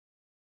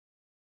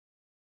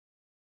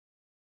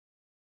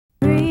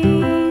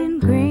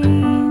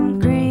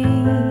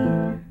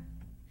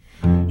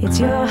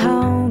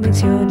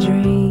chase your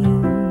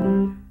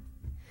dream.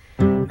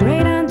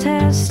 Radon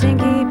test and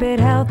keep it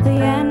healthy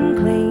and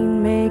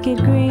clean. Make it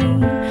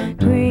green,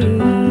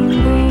 green,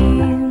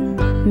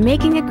 green.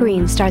 Making it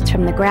green starts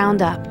from the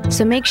ground up,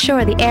 so make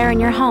sure the air in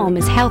your home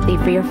is healthy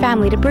for your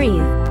family to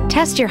breathe.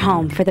 Test your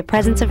home for the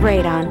presence of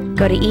radon.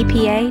 Go to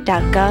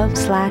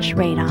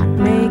epa.gov/radon.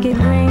 Make it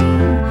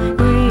green,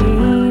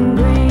 green,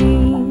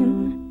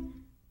 green.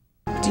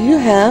 Do you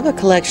have a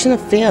collection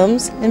of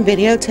films and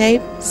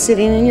videotape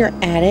sitting in your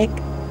attic,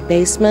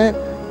 basement,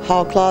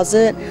 hall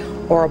closet,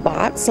 or a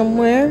box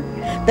somewhere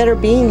that are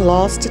being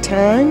lost to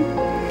time?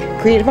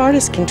 Creative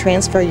artists can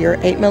transfer your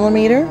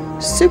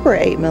 8mm, Super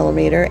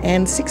 8mm,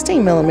 and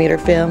 16mm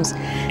films,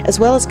 as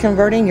well as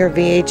converting your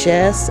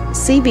VHS,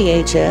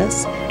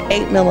 CVHS,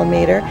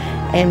 8mm,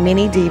 and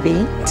mini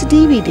DV to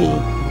DVD.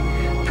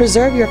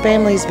 Preserve your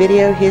family's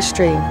video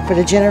history for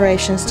the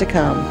generations to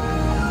come.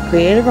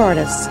 Creative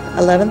Artists,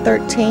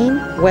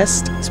 1113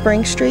 West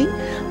Spring Street,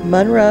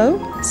 Monroe,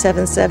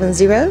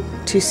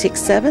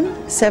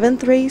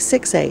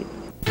 770-267-7368.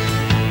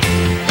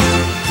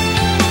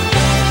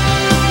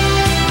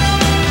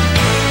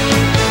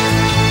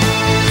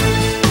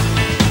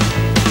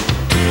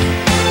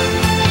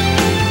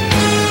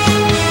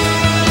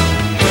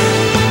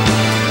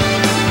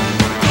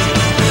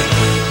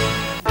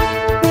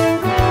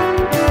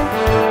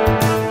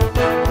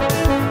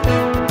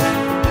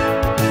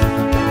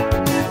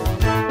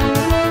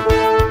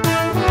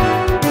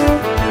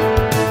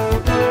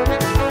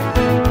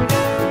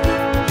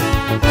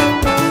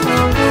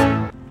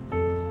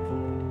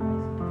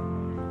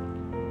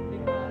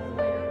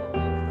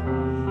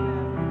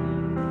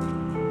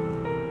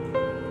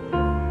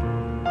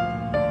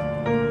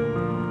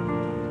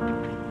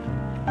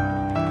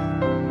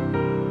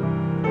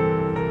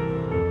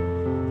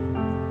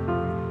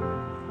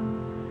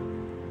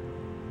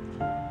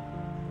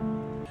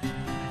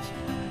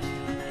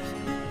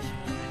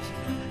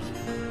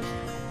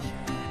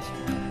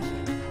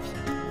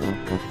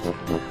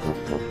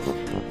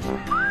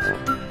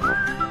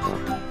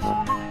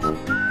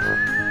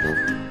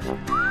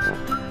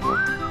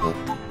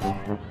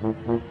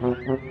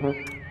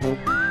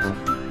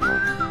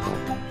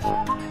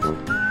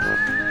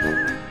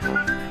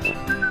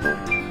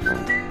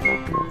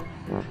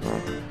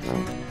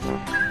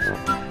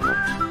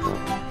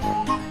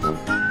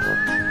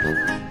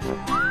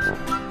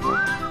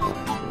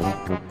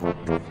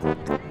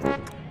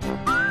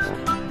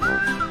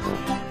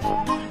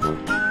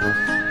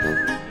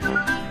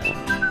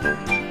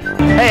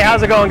 Hey,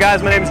 how's it going,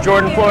 guys? My name is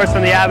Jordan Flores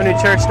from the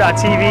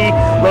AvenueChurch.tv,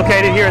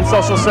 located here in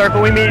Social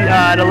Circle. We meet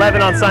at 11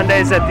 on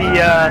Sundays at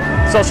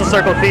the Social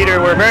Circle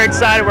Theater. We're very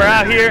excited. We're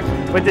out here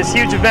with this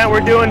huge event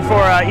we're doing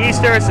for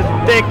Easter. It's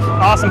a big,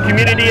 awesome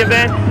community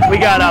event. We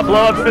got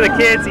blow-ups for the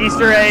kids,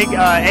 Easter egg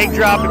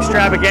drop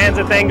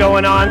extravaganza thing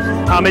going on.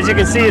 As you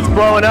can see, it's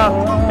blowing up,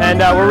 and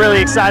we're really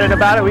excited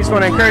about it. We just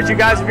want to encourage you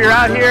guys, if you're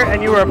out here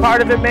and you were a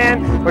part of it,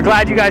 man, we're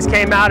glad you guys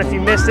came out. If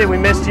you missed it, we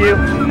missed you.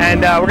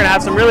 And we're going to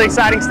have some really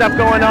exciting stuff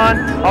going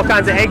on. All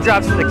kinds of egg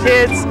drops for the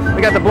kids.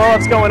 We got the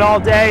blow-ups going all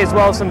day, as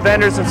well as some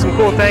vendors and some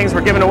cool things.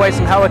 We're giving away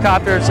some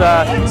helicopters,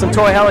 some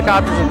toy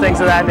helicopters and things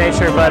of that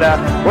nature. But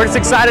we're just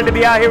excited to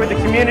be out here with the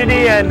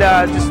community, and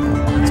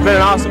it's been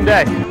an awesome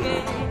day.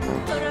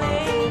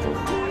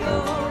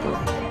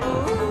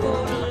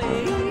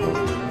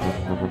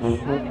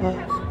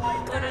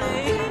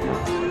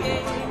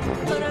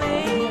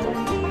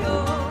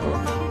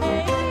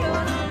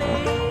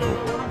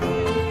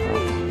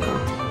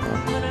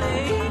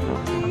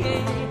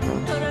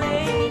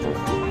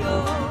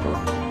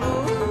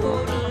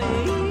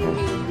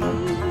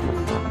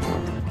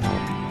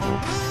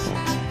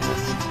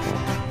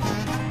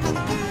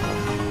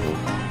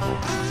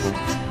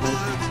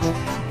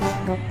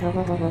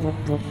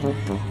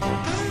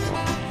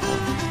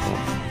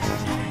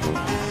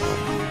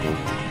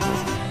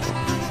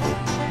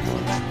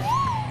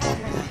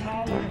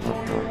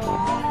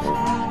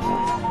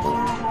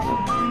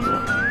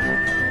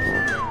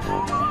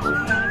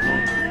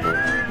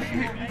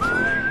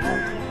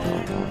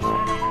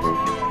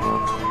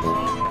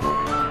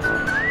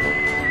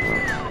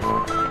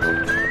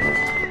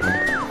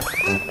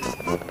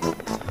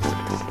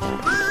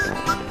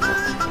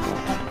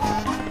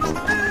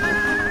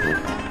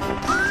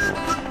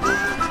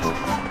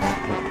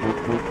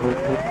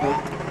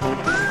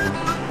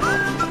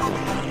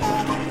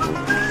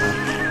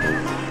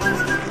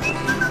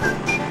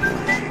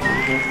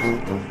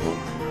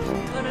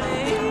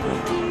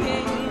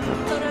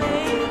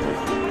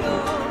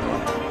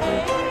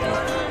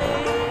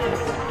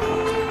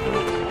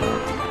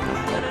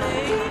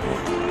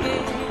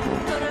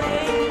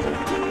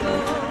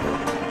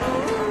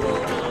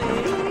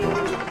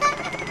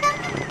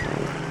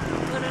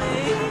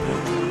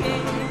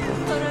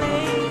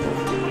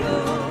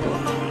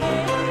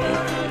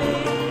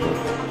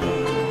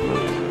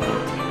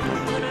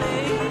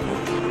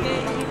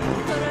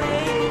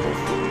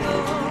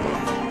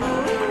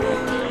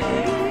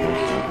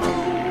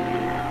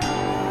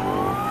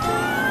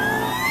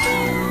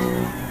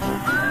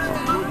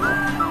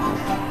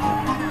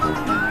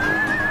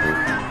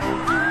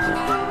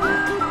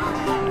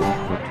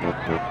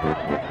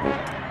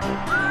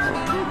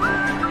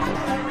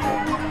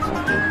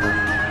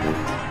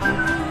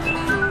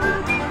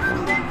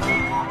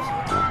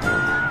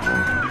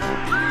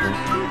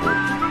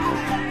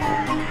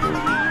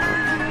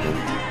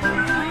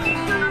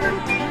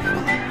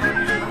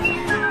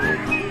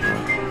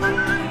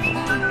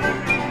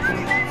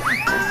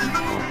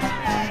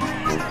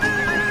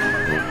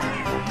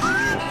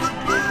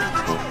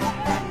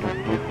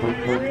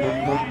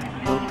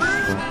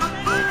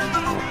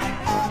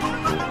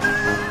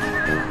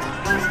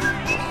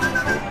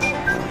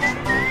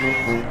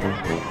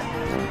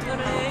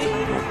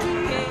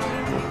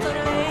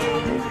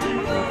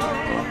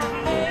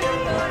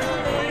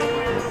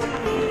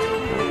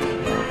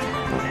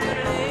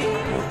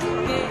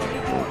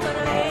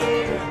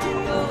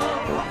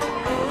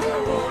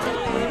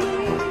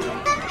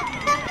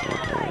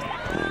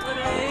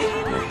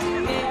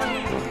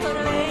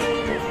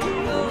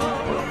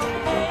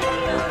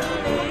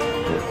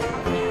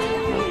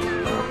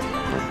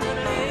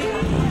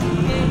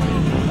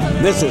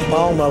 This is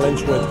Paul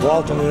Mullins with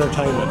Walton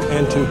Entertainment,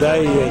 and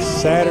today is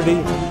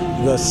Saturday,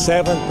 the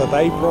 7th of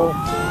April,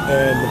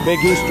 and the big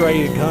Easter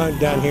egg hunt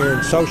down here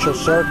in Social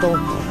Circle.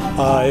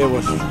 It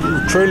was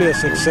truly a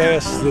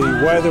success. The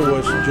weather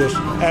was just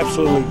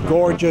absolutely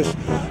gorgeous.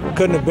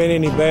 Couldn't have been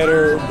any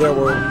better. There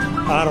were,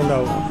 I don't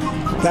know,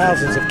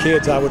 thousands of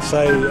kids, I would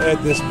say,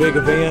 at this big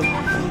event.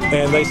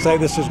 And they say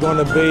this is going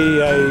to be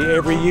a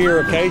every year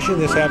occasion.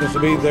 This happens to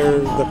be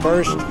the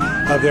first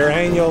of their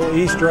annual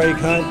Easter egg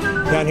hunt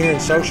down here in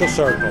Social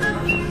Circle.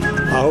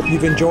 I hope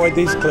you've enjoyed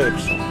these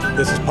clips.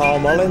 This is Paul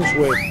Mullins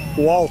with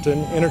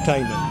Walton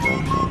Entertainment.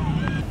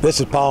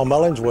 This is Paul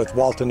Mullins with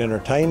Walton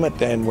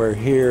Entertainment, and we're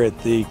here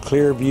at the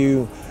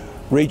Clearview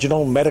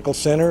Regional Medical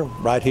Center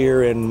right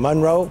here in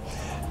Monroe.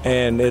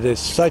 And it is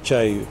such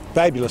a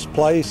fabulous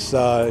place.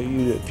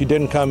 If you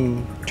didn't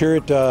come tour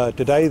it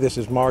today, this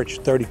is March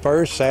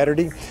 31st,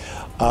 Saturday.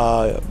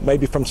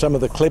 Maybe from some of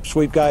the clips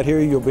we've got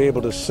here, you'll be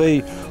able to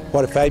see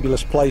what a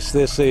fabulous place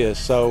this is.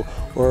 So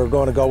we're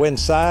going to go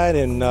inside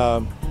and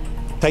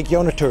take you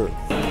on a tour.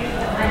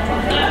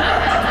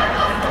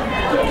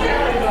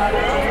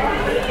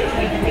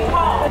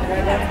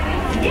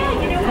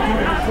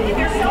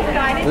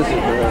 This is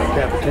the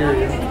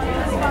cafeteria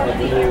of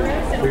the new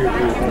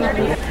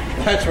Clearview.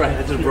 That's right,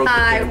 I just broke the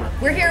camera.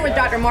 We're here with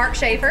Dr. Mark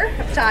Schaefer,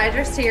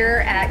 optometrist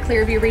here at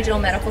Clearview Regional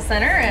Medical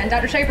Center. And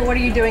Dr. Schaefer, what are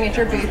you doing at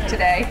your booth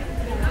today?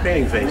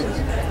 Painting faces.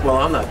 Well,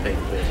 I'm not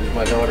painting faces.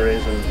 My daughter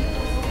is and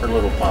her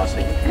little posse.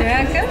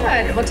 Yeah,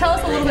 good. Well, tell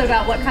us a little bit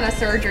about what kind of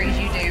surgeries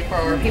you do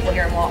for people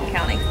here in Walton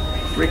County.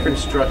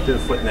 Reconstructive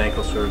foot and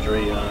ankle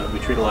surgery. We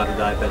treat a lot of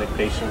diabetic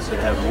patients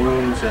that have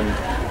wounds and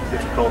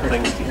difficult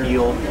things to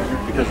heal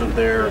because of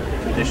their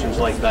conditions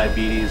like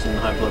diabetes and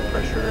high blood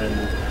pressure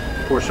and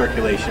poor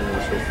circulation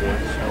and so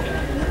forth.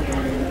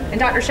 And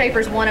Dr.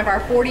 Schaefer's one of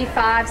our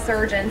 45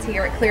 surgeons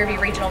here at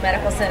Clearview Regional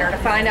Medical Center. To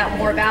find out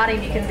more about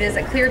him, you can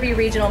visit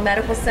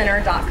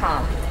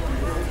clearviewregionalmedicalcenter.com.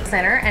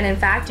 And in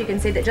fact, you can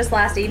see that just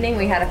last evening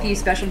we had a few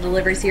special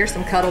deliveries here,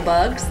 some cuddle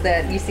bugs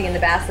that you see in the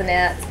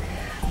bassinets.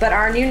 But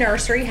our new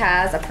nursery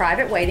has a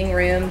private waiting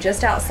room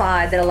just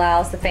outside that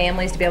allows the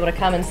families to be able to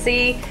come and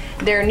see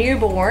their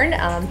newborn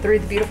through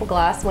the beautiful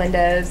glass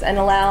windows, and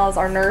allows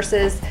our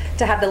nurses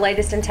to have the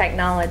latest in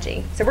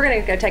technology. So we're going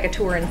to go take a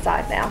tour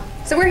inside now.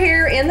 So we're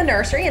here in the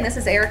nursery, and this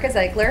is Erica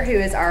Ziegler, who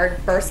is our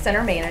birth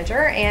center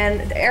manager.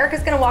 And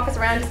Erica's going to walk us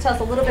around, just tell us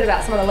a little bit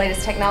about some of the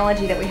latest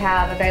technology that we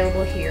have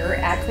available here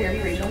at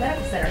Clearview Regional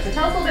Medical Center. So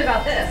tell us a little bit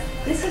about this.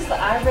 This is the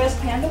iRest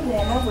Panda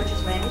Warmer, which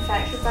is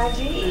manufactured by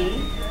GE.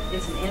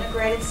 It's an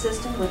integrated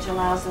system which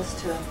allows us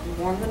to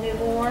warm the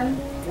newborn,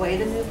 weigh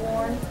the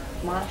newborn,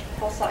 monitor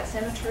pulse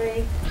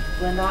oximetry,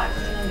 blend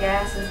oxygen and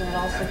gases, and it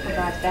also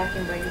provides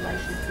vacuum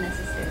regulation if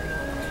necessary.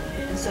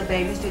 And so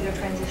babies do their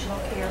transitional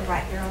care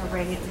right here on the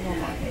radiant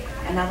warmer.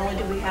 And not only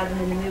do we have them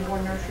in the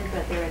newborn nursery,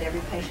 but they're at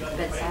every patient's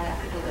bedside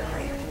after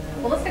delivery.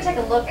 Well, let's go take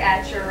a look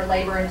at your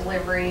labor and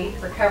delivery,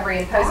 recovery,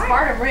 and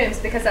postpartum rooms,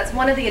 because that's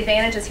one of the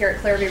advantages here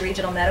at Clearview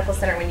Regional Medical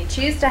Center. When you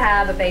choose to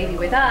have a baby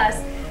with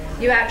us,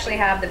 you actually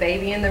have the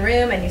baby in the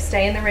room and you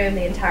stay in the room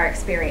the entire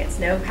experience.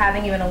 No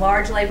having you in a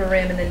large labor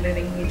room and then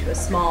moving you to a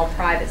small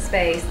private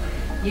space.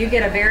 You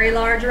get a very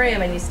large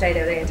room and you stay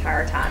there the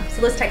entire time.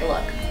 So let's take a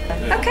look.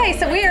 Okay,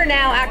 so we are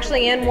now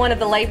actually in one of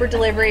the labor,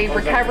 delivery,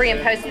 recovery, and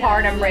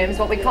postpartum rooms,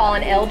 what we call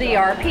an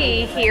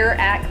LDRP, here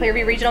at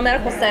Clearview Regional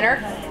Medical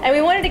Center. And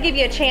we wanted to give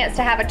you a chance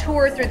to have a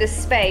tour through this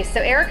space. So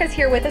Erica's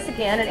here with us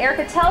again. And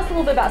Erica, tell us a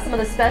little bit about some of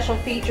the special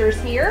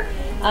features here,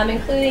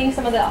 including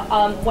some of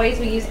the ways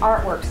we use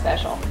artwork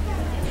special.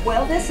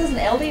 Well, this is an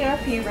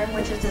LDRP room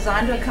which is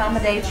designed to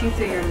accommodate you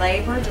through your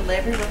labor,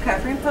 delivery,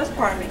 recovery, and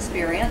postpartum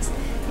experience.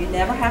 You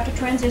never have to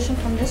transition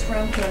from this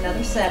room to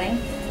another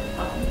setting.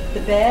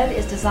 The bed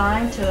is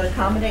designed to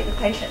accommodate the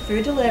patient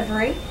through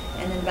delivery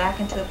and then back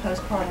into a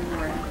postpartum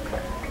room.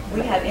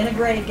 We have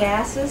integrated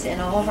gases in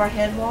all of our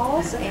head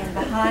walls, and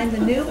behind the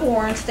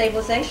newborn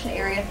stabilization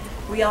area,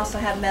 we also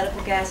have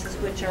medical gases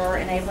which are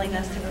enabling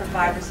us to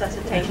provide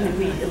resuscitation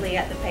immediately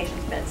at the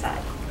patient's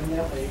bedside.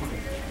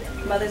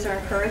 Mothers are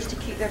encouraged to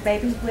keep their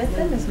babies with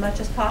them as much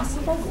as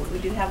possible. We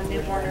do have a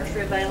newborn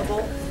nursery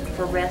available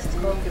for rest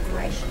and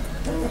recuperation.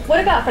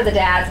 What about for the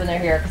dads when they're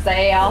here? Because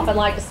they often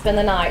like to spend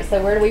the night. So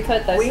where do we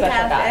put those special guys? We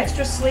have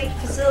extra sleep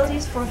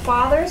facilities for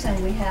fathers,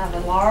 and we have a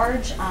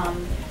large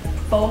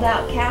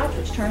fold-out couch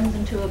which turns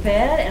into a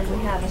bed, and we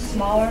have a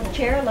smaller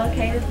chair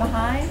located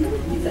behind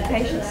the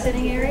patient's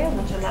sitting area,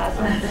 which allows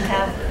them to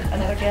have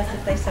another guest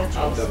if they so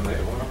choose.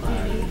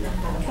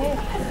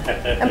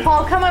 Okay. And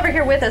Paul, come over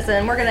here with us,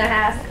 and we're going to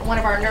ask one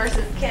of our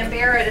nurses, Kim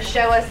Barra, to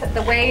show us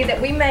the way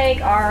that we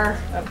make our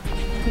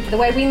the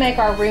way we make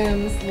our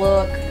rooms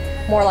look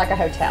more like a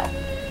hotel.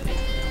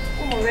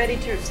 When we're ready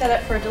to set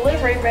up for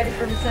delivery, ready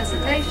for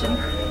resuscitation,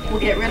 we'll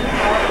get rid of the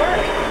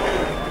artwork,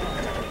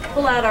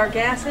 pull out our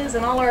gases,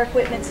 and all our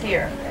equipment's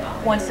here.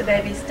 Once the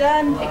baby's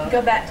done, it can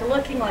go back to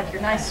looking like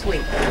your nice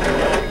suite.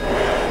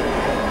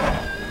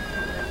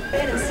 Go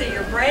ahead and see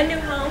your brand new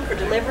home for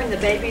delivering the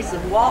babies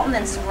of Walton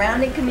and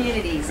surrounding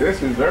communities.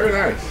 This is very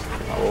nice.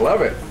 I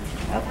love it.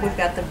 We've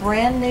got the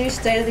brand new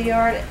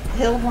state-of-the-art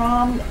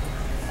Hill-Rom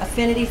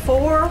Affinity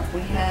 4.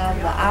 We have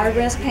the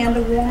iRest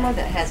Panda Warmer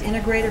that has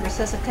integrated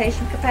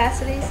resuscitation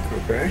capacities.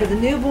 Okay. For the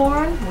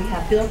newborn, we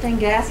have built-in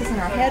gases in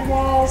our head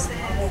walls.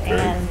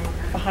 And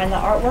behind the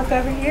artwork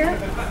over here,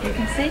 you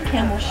can see,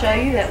 Kim will show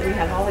you that we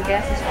have all the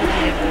gases for the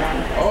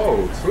newborn.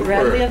 Oh, super.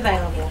 Readily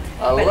available.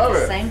 I but love at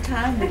the it. same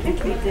time, we can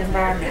keep the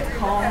environment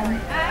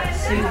calm,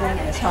 soothing, and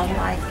as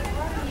home-like.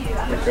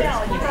 Okay.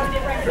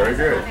 Very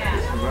good.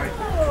 This is nice.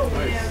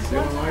 Nice.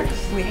 Ceiling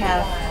lights. We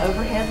have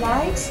overhead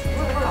lights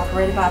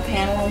operated by a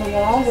panel on the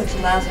wall, which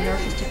allows the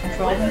nurses to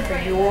control them for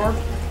your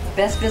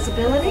best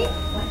visibility.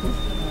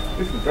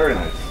 This is very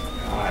nice.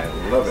 I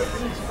love it.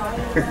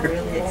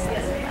 Really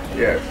excited.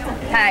 Yes.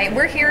 Hi,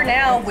 we're here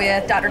now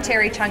with Dr.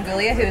 Terry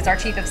Changulia, who is our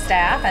Chief of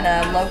Staff and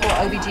a local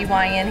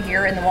OBGYN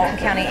here in the Walton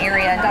County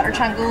area. And Dr.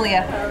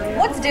 Changulia,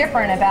 what's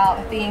different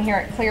about being here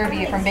at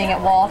Clearview from being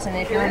at Walton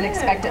if you're an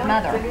expectant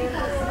mother?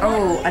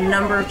 Oh, a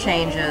number of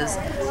changes.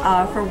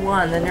 For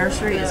one, the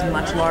nursery is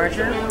much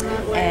larger,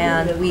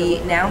 and we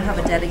now have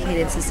a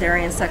dedicated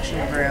cesarean section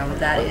room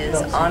that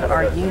is on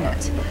our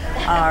unit.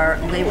 Our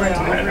labor and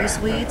delivery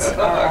suites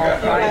are all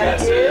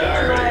private,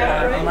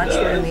 are much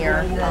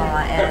roomier,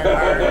 and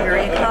are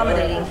very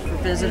accommodating for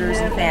visitors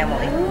and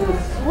family.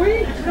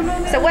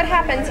 So what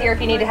happens here if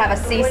you need to have a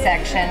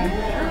C-section?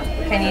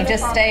 Can you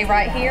just stay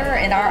right here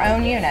in our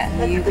own unit?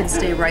 You can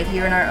stay right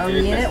here in our own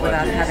unit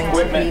without having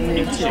to be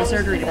moved to the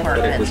surgery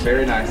department.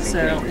 Very nice.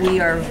 So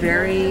we are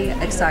very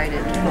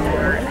excited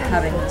for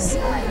having this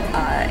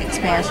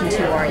expansion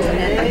to our unit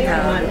and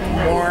have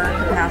more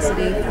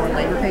capacity for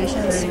labor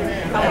patients.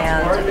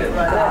 And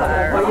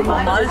our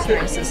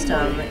monitoring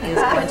system is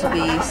going to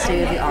be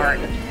state-of-the-art.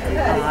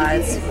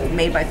 It's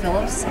made by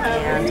Philips,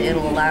 and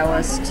it'll allow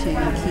us to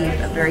keep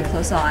a very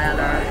close eye on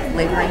our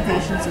laboring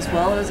patients as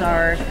well as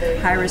our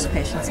high-risk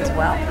patients as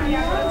well.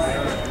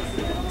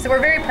 So we're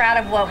very proud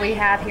of what we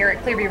have here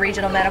at Clearview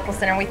Regional Medical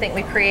Center. We think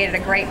we've created a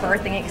great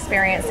birthing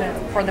experience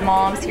for the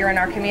moms here in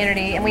our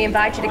community, and we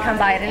invite you to come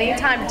by at any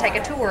time to take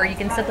a tour. You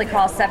can simply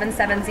call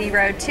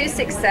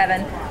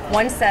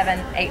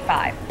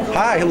 770-267-1785.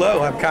 Hi,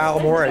 hello, I'm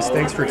Kyle Morris.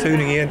 Thanks for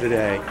tuning in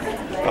today.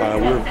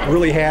 We're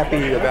really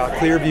happy about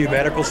Clearview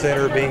Medical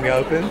Center being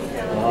open,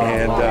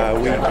 and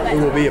we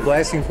will be a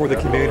blessing for the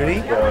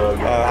community.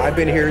 I've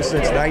been here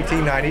since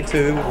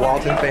 1992 with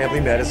Walton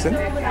Family Medicine,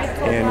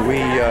 and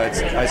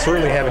I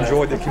certainly have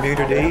enjoyed the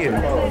community,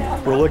 and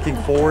we're looking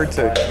forward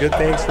to good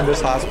things from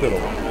this hospital.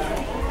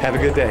 Have a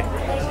good day.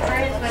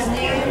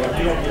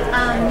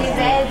 New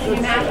beds,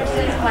 new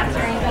mattresses, flat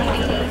screen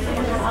TVs,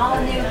 all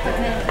new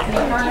equipment,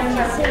 new furniture.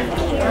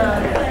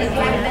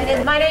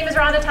 My name is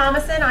Rhonda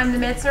Thomason. I'm the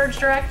Med-Surg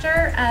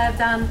Director of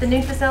the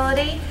new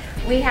facility.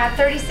 We have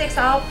 36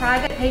 all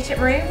private patient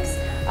rooms,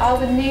 all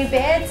with new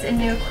beds and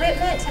new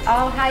equipment,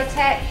 all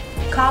high-tech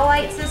call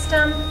light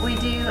system. We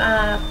do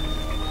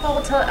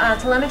full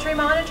telemetry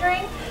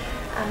monitoring.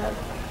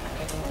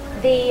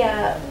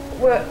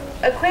 We're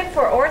equipped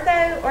for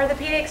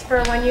orthopedics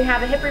for when you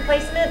have a hip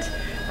replacement.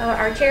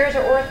 Our chairs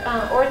are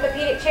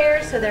orthopedic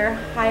chairs, so they're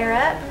higher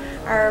up.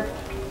 Our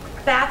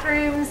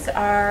bathrooms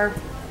are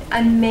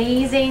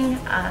amazing.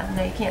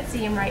 No, you can't see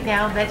them right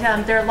now, but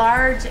they're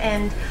large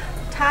and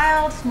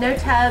tiled, no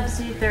tubs.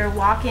 They're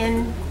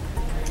walk-in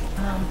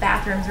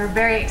bathrooms. We're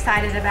very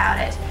excited about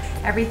it.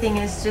 Everything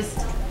is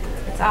just,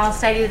 it's all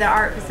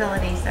state-of-the-art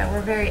facility, so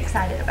we're very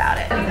excited about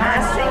it.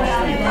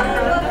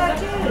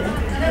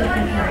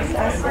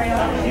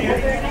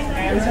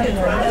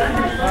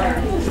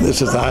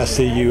 This is the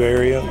ICU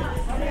area.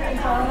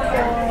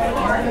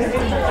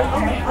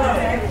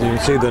 You can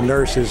see the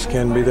nurses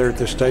can be there at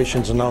the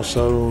stations and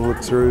also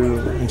look through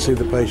and see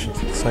the patients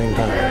at the same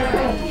time.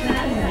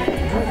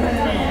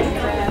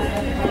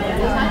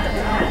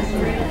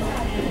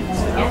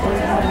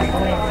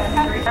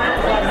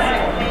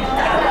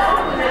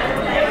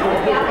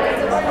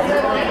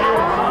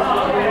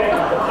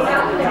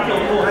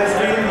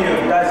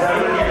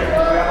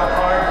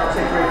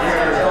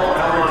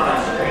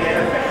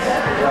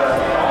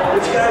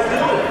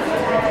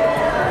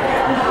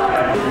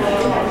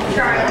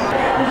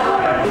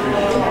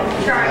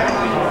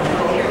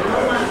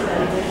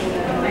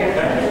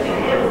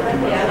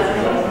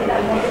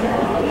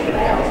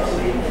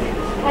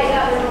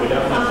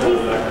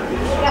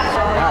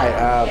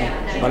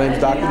 My name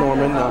is Dr.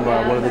 Norman. I'm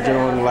one of the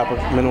general and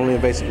minimally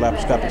invasive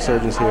laparoscopic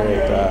surgeons here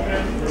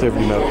at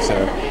Clearview Medical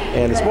Center.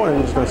 And this morning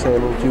we're just going to say a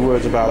few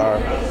words about our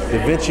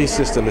Da Vinci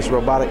system, this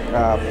robotic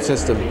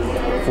system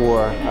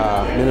for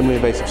minimally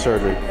invasive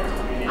surgery.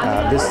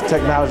 This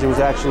technology was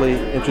actually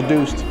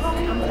introduced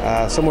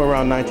somewhere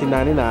around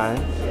 1999,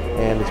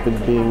 and it's been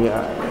being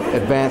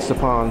advanced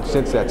upon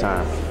since that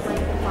time.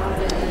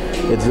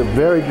 It's a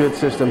very good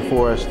system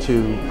for us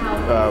to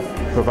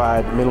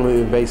provide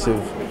minimally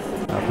invasive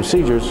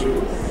procedures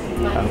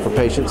for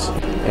patients,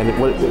 and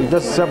it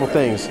does several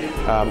things.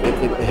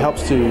 It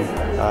helps to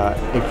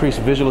increase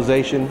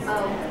visualization,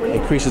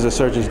 increases a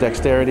surgeon's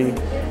dexterity.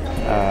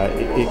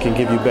 It can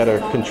give you better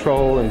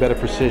control and better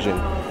precision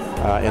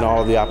in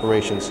all of the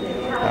operations.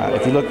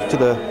 If you look to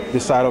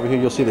this side over here,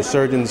 you'll see the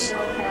surgeon's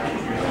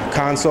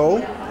console,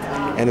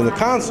 and in the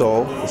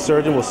console, the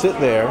surgeon will sit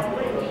there,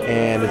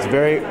 and it's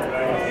very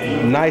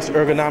nice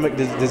ergonomic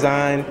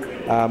design.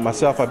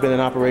 Myself, I've been in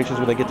operations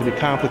where they get to be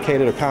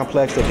complicated or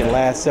complex. They can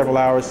last several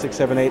hours, 6,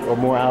 7, 8 or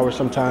more hours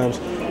sometimes,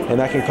 and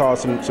that can cause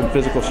some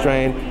physical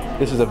strain.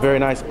 This is a very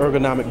nice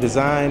ergonomic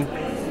design,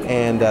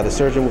 and the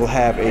surgeon will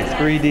have a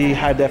 3D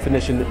high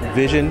definition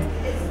vision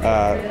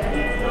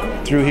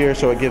through here,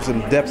 so it gives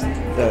them depth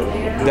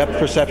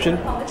perception,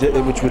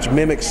 which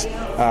mimics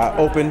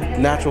open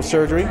natural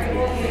surgery.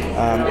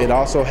 It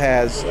also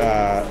has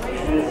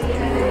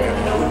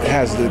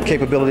the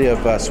capability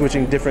of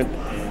switching different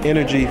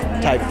energy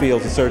type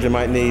fields the surgeon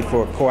might need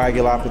for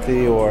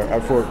coagulopathy or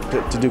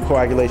to do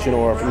coagulation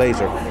or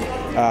laser.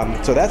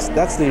 So that's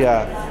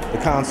the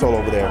console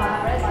over there.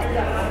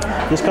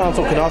 This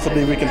console can also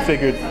be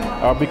reconfigured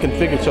or be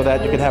configured so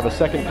that you can have a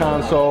second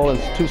console and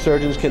two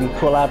surgeons can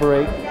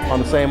collaborate on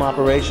the same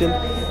operation.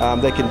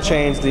 They can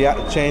change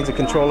the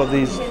control of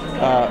these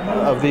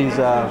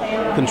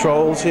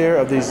controls here,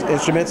 of these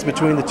instruments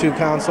between the two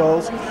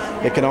consoles.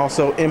 It can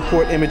also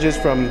import images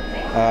from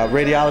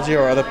radiology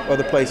or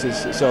other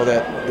places, so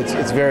that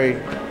it's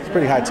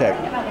pretty high tech,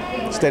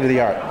 state of the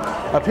art.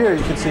 Up here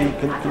you can see,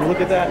 can you look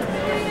at that?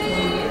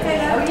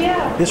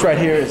 This right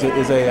here is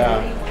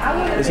a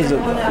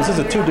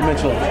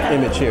two-dimensional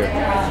image here.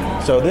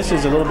 So this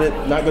is a little bit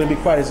not going to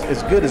be quite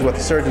as good as what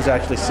the surgeon's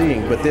actually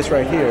seeing, but this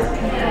right here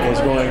is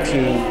going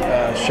to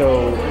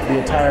show the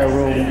entire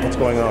room what's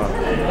going on.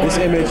 This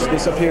image,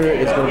 this up here,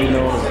 is going to be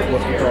known as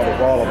what we call the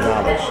wall of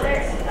knowledge.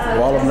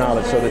 Wall of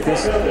knowledge, so that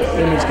this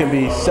image can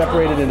be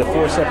separated into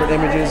 4 separate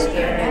images,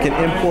 can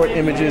import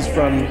images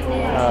from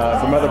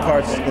other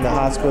parts in the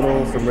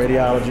hospital, from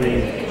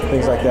radiology,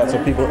 things like that. So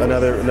people,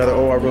 another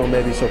OR room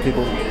maybe, so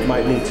people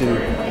might need to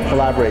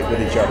collaborate with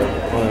each other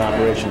on an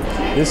operation.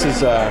 This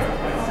is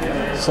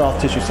soft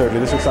tissue surgery.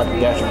 This looks like a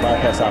gastric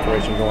bypass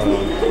operation going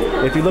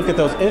on. If you look at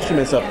those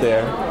instruments up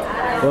there,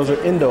 those are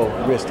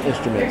endo-wrist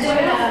instruments,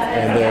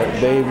 and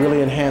they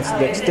really enhance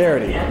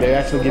dexterity. They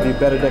actually give you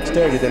better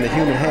dexterity than the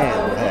human hand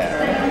would have.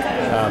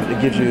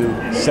 It gives you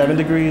 7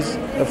 degrees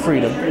of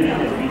freedom,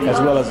 as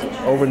well as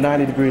over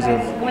 90 degrees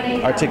of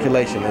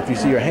articulation. If you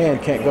see your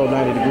hand can't go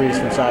 90 degrees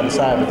from side to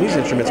side, but these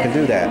instruments can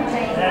do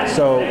that.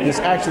 So this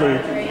actually,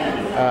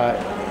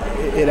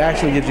 it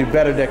actually gives you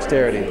better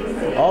dexterity.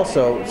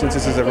 Also, since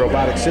this is a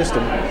robotic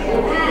system,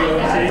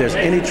 if there's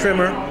any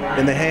tremor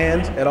in the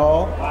hand at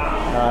all,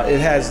 it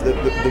has the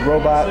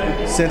robot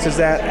senses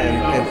that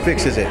and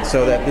fixes it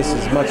so that this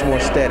is much more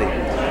steady.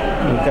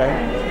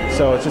 Okay?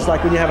 So it's just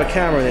like when you have a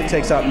camera and it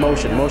takes out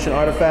motion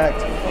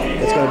artifact,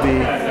 it's going to be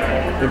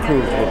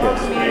improved with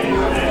this.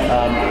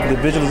 The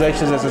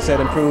visualizations, as I said,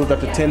 improved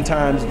up to 10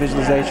 times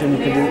visualization.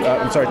 You can do,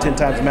 10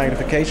 times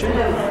magnification,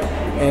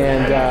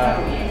 and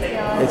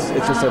it's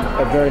just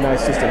a very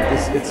nice system.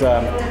 It's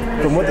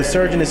from what the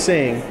surgeon is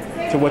seeing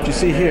to what you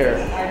see here,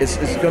 it's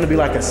going to be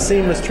like a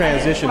seamless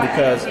transition,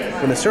 because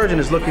when the surgeon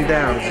is looking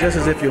down, it's just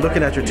as if you're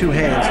looking at your 2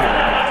 hands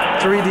here.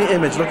 3D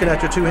image looking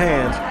at your 2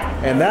 hands,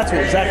 and that's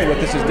exactly what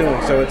this is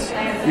doing. So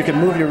you can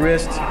move your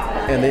wrist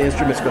and the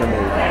instrument's going to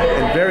move.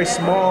 And very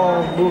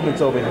small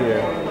movements over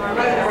here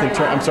can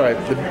turn,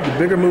 the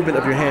bigger movement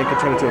of your hand can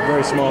turn into a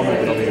very small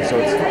movement over here. So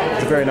it's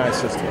a very nice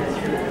system.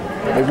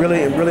 It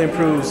really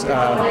improves,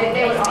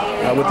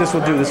 what this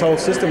will do, this whole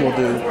system will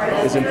do,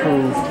 is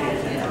improve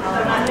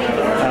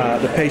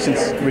the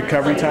patient's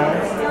recovery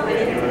time,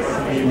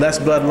 less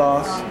blood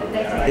loss.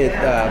 It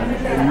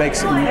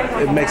makes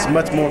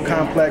much more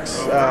complex,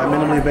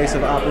 minimally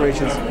invasive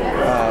operations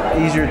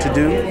easier to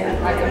do.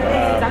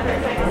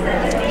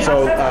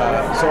 So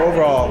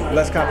overall,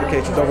 less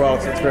complications. Overall,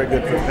 it's very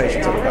good for the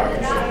patients and the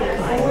doctors.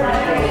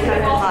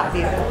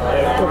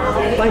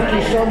 Thank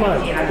you so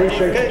much.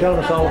 Appreciate you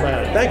telling us all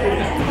about it. Thank you.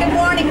 Good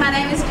morning. My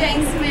name is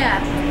Jane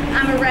Smith.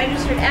 I'm a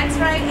registered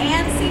X-ray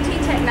and CT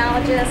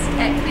technologist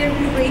at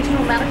Clearview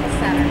Regional Medical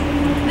Center.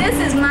 This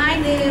is my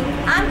new,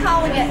 I'm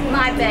calling it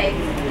my baby.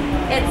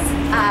 It's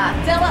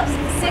Philips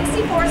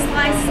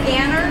 64-slice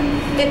scanner.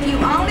 If you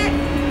own it,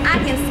 I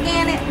can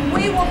scan it.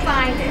 We will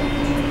find it.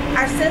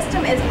 Our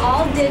system is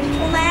all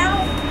digital now,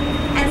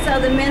 and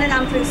so the minute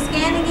I'm through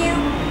scanning you,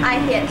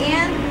 I hit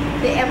in.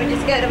 The images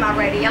go to my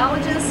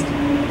radiologist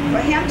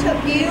for him to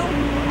view,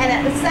 and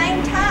at the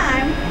same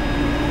time,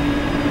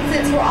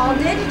 since we're all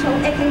digital,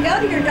 it can go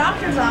to your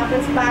doctor's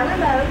office by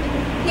remote.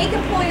 He can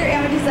pull your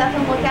images up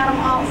and look at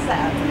them also.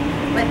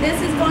 but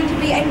this is going to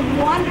be a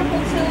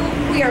wonderful tool.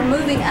 We are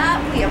moving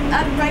up. We have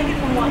upgraded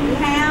from what we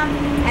have,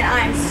 and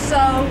I am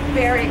so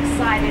very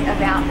excited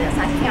about this.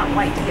 I can't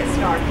wait to get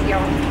started here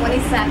on the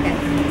 22nd.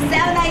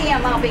 7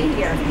 a.m. I'll be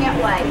here. Can't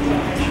wait.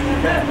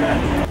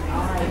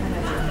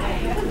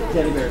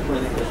 Teddy bear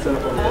clinic that's set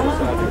up on the other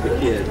side for the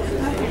kids.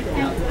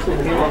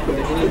 You're welcome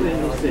to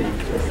anything you see.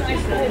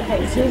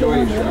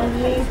 Enjoy yourself.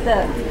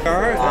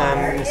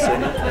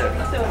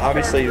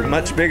 Obviously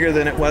much bigger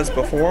than it was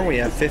before. We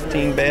have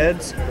 15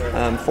 beds.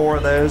 4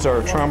 of those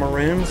are trauma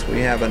rooms. We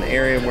have an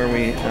area where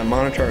we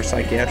monitor our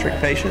psychiatric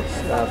patients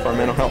for our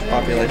mental health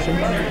population.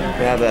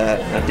 We have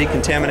a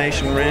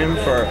decontamination room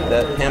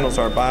that handles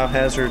our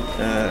biohazard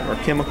or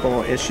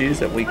chemical issues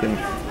that we can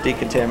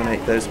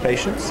decontaminate those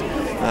patients.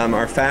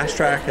 Our fast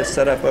track is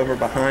set up over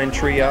behind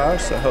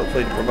triage, so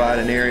hopefully to provide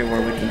an area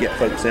where we can get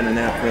folks in and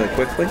out really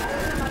quickly.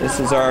 This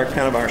is our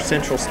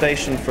central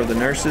station for the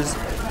nurses.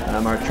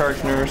 Our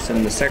charge nurse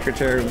and the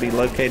secretary will be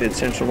located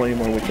centrally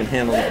where we can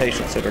handle the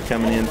patients that are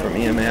coming in from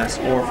EMS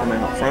or from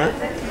out front.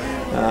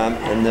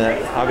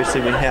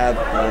 Obviously we have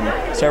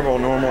several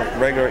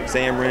regular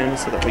exam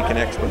rooms so that we can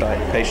expedite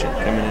the patient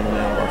coming in and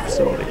out of our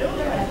facility.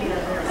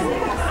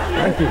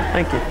 Thank you.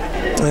 Thank you.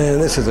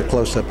 And this is a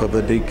close-up of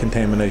the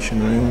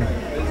decontamination room.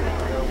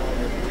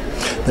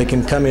 They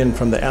can come in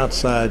from the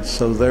outside,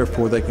 so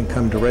therefore they can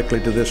come directly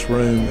to this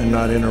room and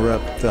not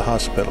interrupt the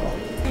hospital.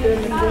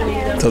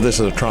 So this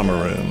is a trauma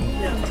room.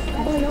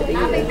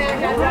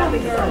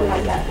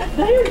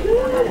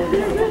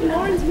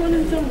 Lauren's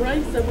running some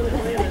race over in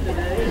Atlanta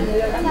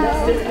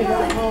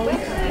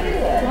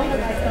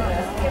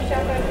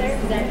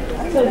today.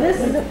 So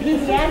this is a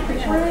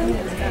pediatric room?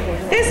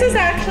 This is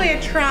actually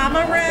a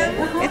trauma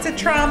room. It's a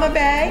trauma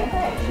bay.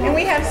 And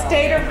we have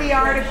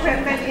state-of-the-art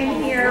equipment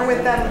in here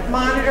with the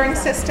monitoring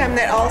system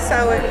that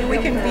also we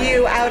can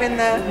view out in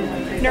the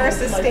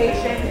nurse's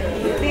station.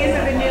 These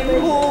are the new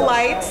cool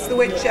lights,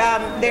 which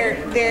they're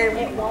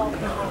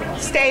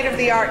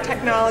state-of-the-art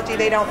technology.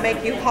 They don't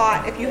make you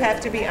hot if you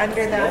have to be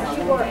under them.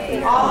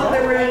 All of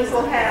the rooms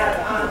will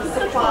have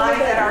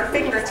supplies at our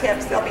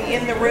fingertips. They'll be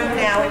in the room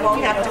now. We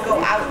won't have to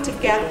go out to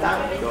get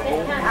them.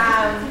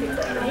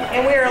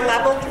 And we're a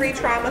level 3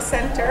 trauma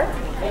center,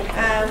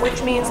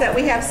 which means that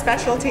we have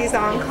specialties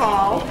on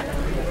call.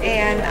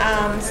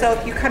 And so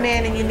if you come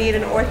in and you need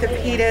an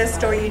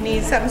orthopedist or you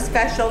need some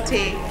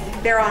specialty,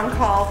 they're on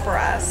call for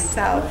us.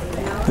 So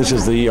this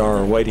is the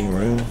ER waiting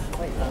room.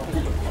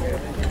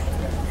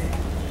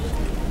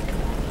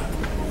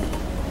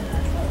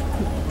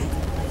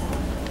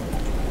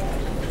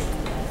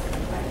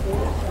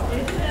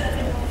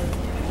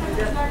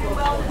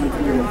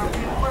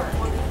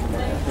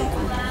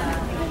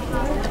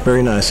 It's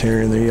very nice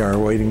here in the ER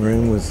waiting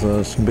room with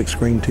some big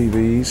screen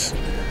TVs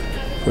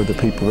for the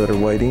people that are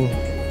waiting,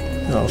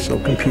 and also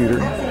a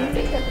computer.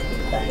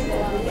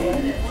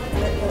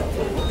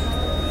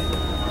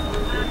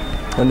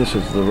 And this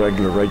is the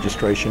regular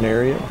registration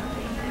area.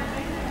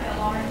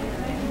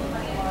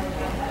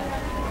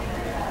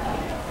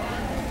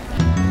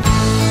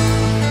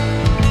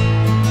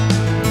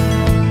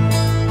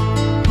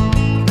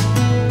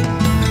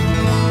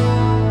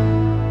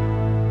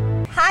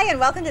 Hi, and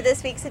welcome to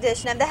this week's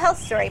edition of The Health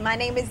Story. My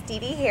name is Dee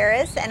Dee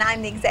Harris, and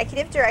I'm the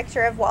Executive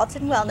Director of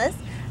Walton Wellness,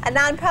 a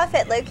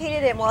nonprofit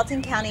located in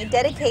Walton County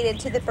dedicated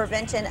to the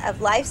prevention of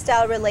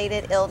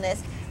lifestyle-related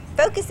illness,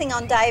 focusing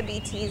on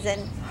diabetes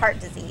and heart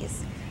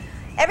disease.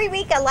 Every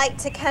week I like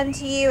to come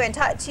to you and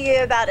talk to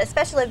you about a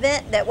special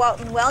event that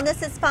Walton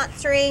Wellness is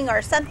sponsoring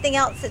or something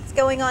else that's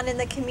going on in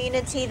the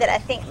community that I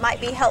think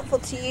might be helpful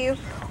to you,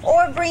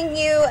 or bring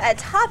you a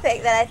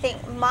topic that I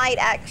think might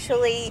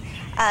actually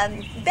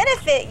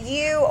benefit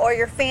you or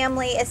your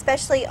family,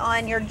 especially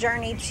on your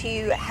journey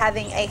to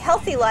having a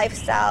healthy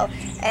lifestyle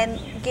and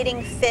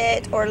getting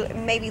fit or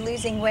maybe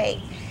losing weight.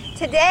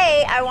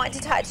 Today, I want to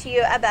talk to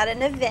you about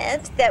an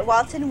event that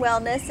Walton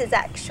Wellness is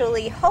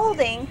actually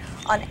holding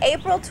on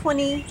April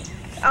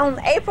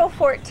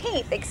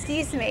 14th,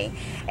 excuse me.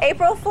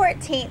 April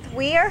 14th,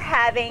 we are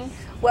having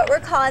what we're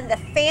calling the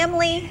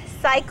Family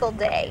Cycle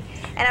Day.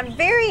 And I'm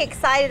very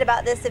excited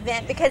about this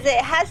event because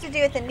it has to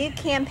do with a new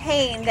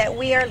campaign that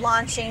we are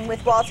launching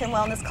with Walton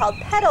Wellness called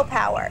Pedal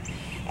Power.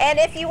 And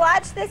if you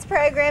watch this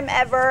program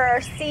ever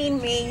or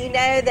seen me, you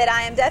know that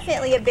I am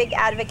definitely a big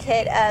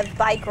advocate of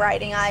bike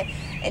riding. I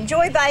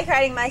enjoy bike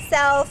riding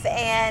myself,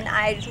 and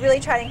I really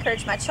try to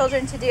encourage my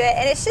children to do it.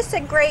 And it's just a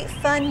great,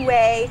 fun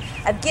way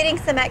of getting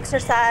some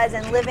exercise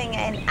and living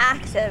an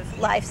active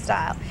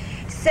lifestyle.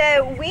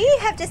 So we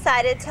have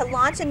decided to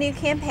launch a new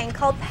campaign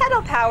called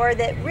Pedal Power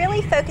that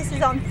really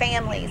focuses on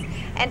families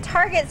and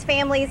targets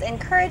families,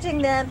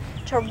 encouraging them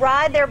to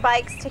ride their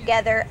bikes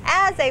together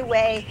as a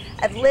way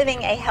of living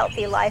a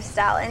healthy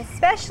lifestyle, and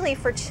especially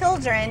for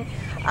children.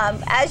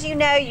 As you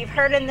know, you've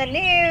heard in the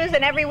news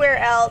and everywhere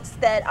else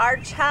that our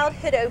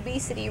childhood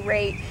obesity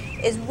rate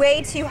is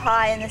way too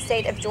high in the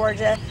state of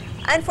Georgia.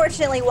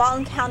 Unfortunately,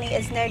 Walton County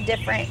is no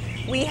different.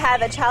 We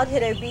have a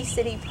childhood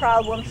obesity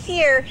problem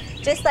here,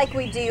 just like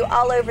we do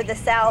all over the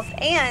South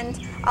and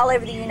all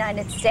over the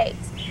United States.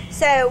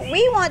 So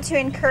we want to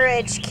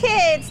encourage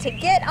kids to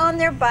get on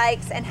their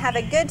bikes and have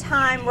a good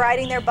time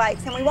riding their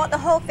bikes, and we want the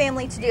whole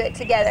family to do it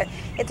together.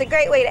 It's a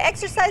great way to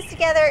exercise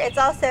together. It's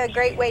also a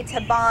great way to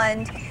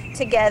bond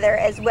together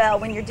as well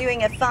when you're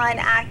doing a fun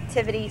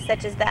activity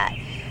such as that.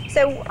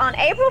 So on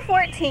April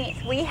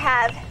 14th, we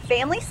have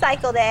Family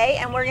Cycle Day,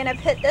 and we're going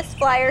to put this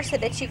flyer so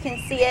that you can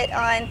see it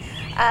on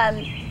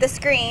the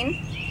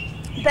screen.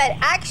 But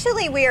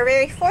actually, we are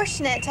very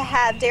fortunate to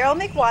have Daryl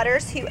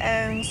McWaters, who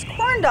owns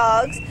Corn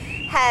Dogs,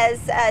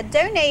 has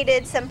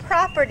donated some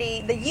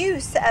property, the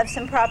use of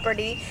some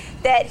property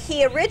that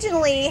he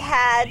originally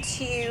had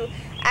to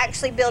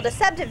actually build a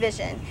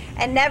subdivision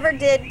and never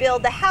did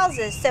build the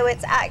houses. So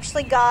it's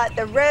actually got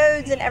the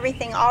roads and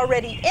everything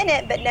already in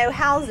it, but no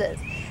houses.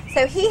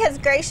 So he has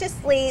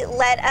graciously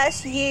let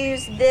us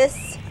use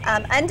this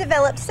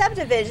undeveloped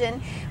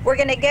subdivision. We're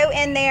going to go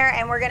in there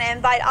and we're going to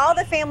invite all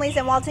the families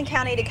in Walton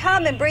County to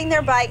come and bring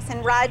their bikes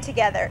and ride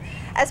together.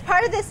 As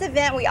part of this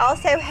event, we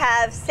also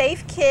have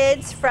Safe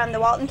Kids from the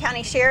Walton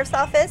County Sheriff's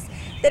Office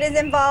that is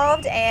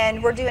involved,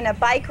 and we're doing a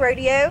bike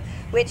rodeo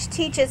which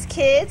teaches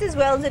kids as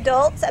well as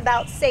adults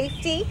about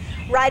safety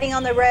riding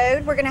on the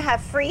road. We're going to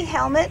have free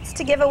helmets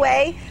to give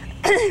away.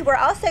 We're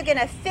also going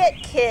to fit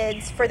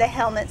kids for the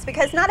helmets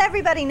because not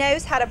everybody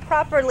knows how to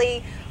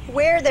properly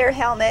wear their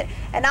helmet,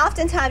 and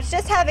oftentimes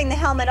just having the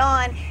helmet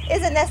on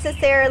isn't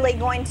necessarily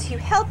going to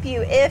help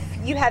you if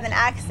you have an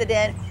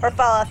accident or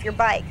fall off your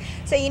bike.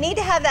 So you need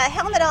to have that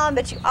helmet on,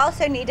 but you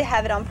also need to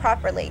have it on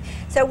properly.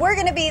 So we're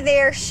going to be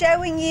there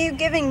showing you,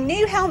 giving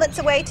new helmets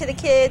away to the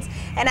kids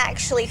and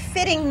actually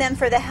fitting them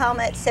for the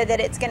helmet so that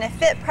it's going to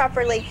fit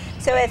properly,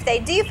 so if they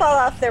do fall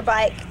off their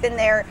bike, then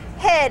their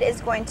head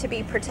is going to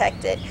be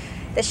protected.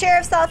 The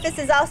Sheriff's Office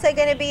is also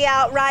going to be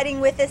out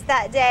riding with us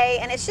that day,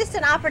 and it's just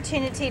an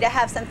opportunity to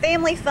have some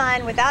family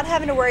fun without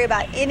having to worry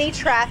about any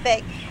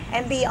traffic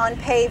and be on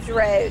paved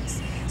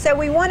roads. So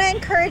we want to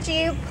encourage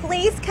you,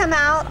 please come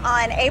out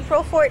on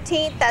April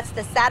 14th. That's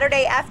the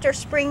Saturday after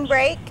spring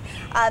break.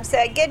 So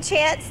a good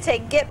chance to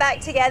get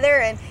back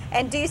together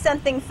and do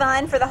something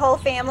fun for the whole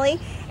family.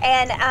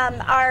 And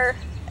our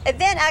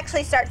event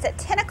actually starts at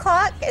 10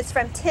 o'clock. It's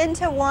from 10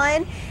 to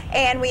 1,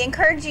 and we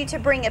encourage you to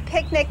bring a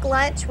picnic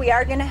lunch. We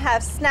are going to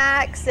have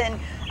snacks and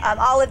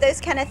all of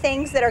those kind of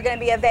things that are going to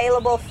be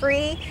available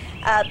free,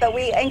 but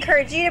we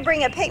encourage you to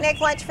bring a picnic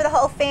lunch for the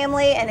whole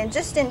family and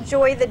just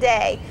enjoy the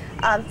day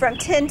from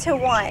 10 to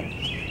 1.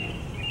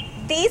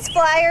 These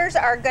flyers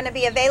are going to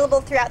be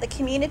available throughout the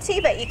community,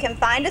 but you can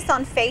find us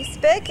on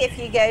Facebook. If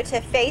you go to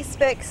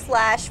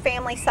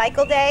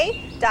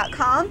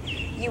facebook.com/FamilyCycleDay.com,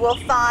 you will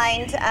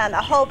find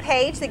a whole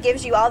page that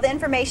gives you all the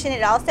information.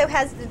 It also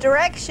has the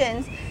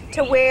directions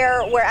to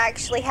where we're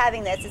actually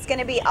having this. It's going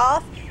to be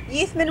off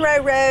Youth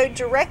Monroe Road,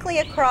 directly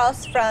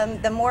across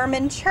from the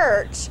Mormon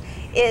Church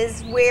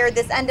is where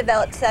this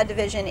undeveloped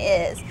subdivision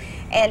is.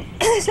 And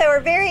so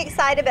we're very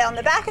excited, but on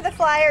the back of the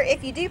flyer,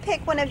 if you do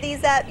pick one of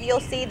these up, you'll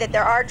see that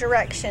there are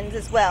directions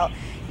as well.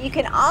 You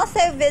can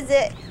also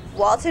visit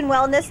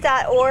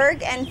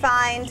waltonwellness.org and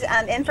find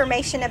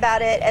information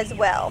about it as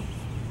well.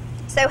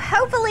 So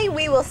hopefully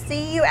we will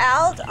see you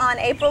out on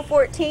April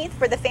 14th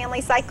for the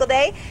Family Cycle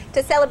Day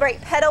to celebrate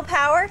pedal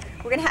power.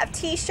 We're going to have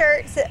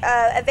t-shirts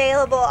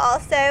available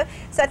also.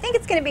 So I think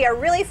it's going to be a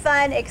really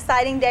fun,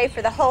 exciting day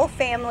for the whole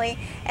family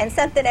and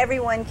something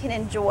everyone can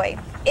enjoy.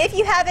 If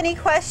you have any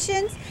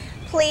questions,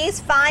 please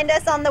find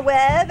us on the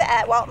web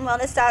at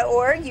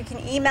waltonwellness.org. You can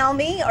email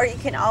me, or you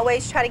can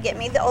always try to get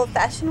me the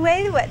old-fashioned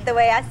way. The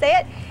way I say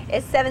it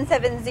is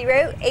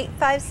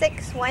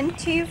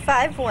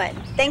 770-856-1251.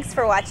 Thanks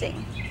for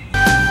watching.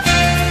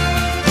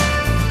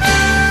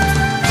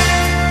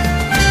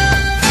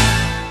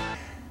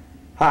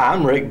 Hi,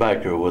 I'm Rick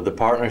Baker with the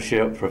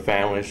Partnership for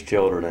Families,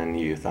 Children, and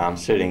Youth. I'm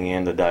sitting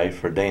in today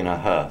for Dina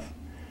Huff.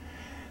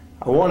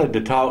 I wanted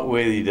to talk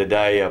with you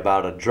today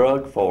about a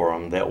drug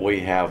forum that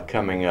we have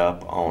coming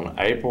up on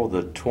April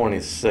the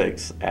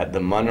 26th at the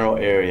Monroe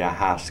Area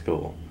High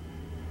School.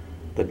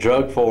 The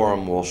drug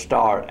forum will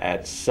start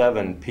at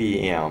 7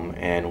 p.m.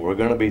 and we're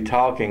going to be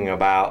talking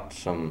about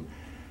some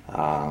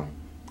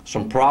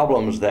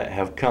problems that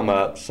have come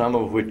up, some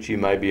of which you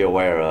may be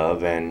aware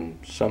of and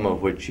some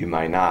of which you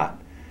may not.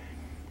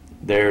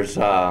 There's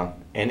an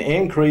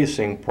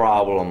increasing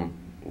problem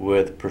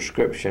with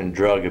prescription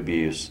drug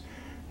abuse,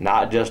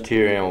 not just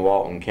here in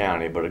Walton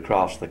County, but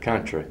across the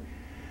country.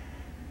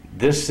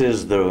 This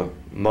is the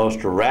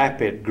most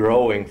rapid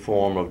growing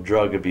form of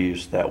drug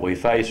abuse that we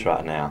face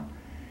right now.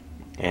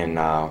 And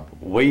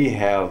we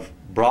have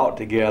brought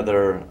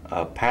together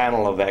a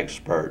panel of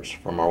experts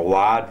from a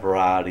wide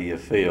variety of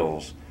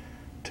fields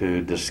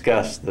to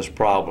discuss this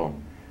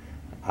problem.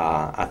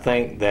 I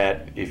think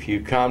that if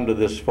you come to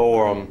this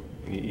forum,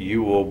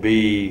 you will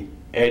be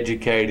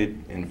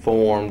educated,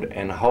 informed,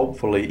 and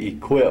hopefully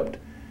equipped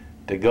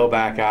to go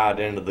back out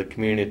into the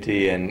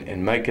community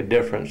and make a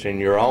difference in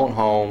your own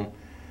home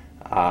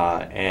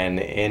and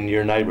in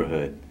your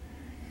neighborhood.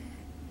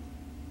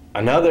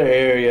 Another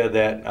area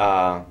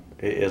that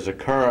is a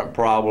current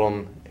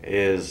problem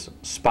is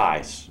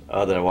spice,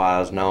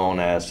 otherwise known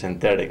as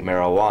synthetic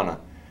marijuana.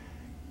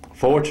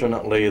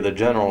 Fortunately, the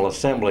General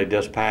Assembly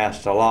just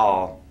passed a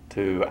law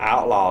to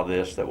outlaw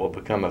this that will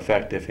become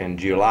effective in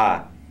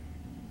July.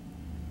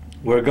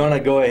 We're going to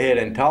go ahead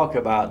and talk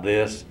about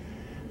this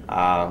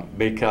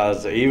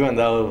because even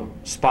though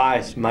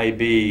spice may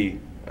be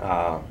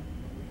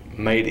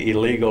made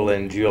illegal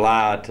in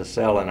July to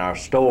sell in our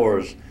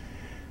stores,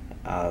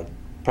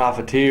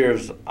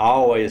 profiteers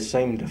always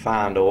seem to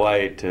find a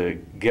way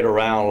to get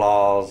around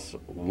laws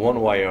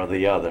one way or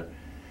the other.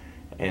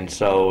 And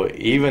so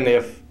even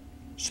if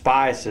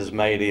spice is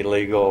made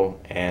illegal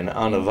and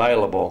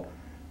unavailable,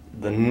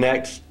 the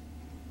next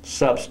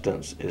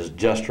substance is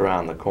just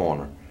around the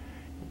corner.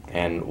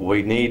 And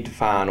we need to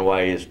find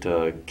ways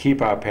to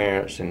keep our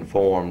parents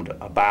informed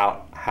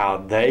about how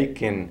they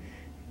can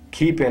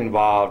keep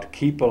involved,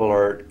 keep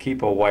alert,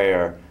 keep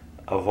aware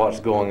of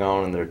what's going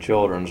on in their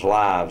children's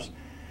lives.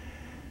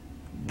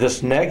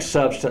 This next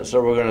substance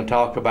that we're going to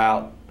talk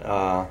about,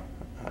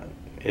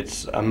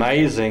 it's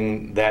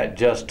amazing that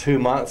just 2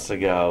 months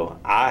ago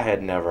I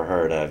had never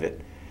heard of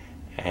it.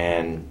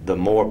 And the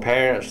more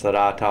parents that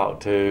I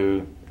talk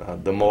to,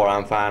 the more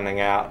I'm finding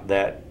out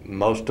that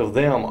most of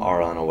them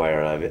are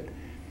unaware of it.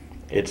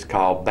 It's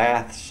called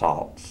bath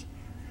salts.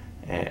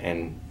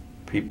 And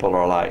people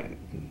are like,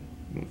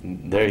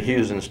 they're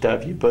using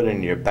stuff you put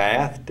in your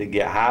bath to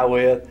get high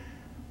with.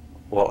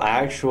 Well,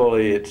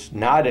 actually, it's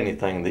not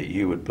anything that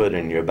you would put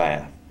in your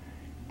bath.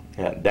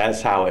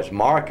 That's how it's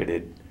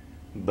marketed,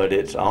 but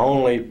its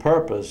only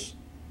purpose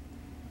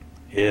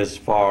is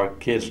for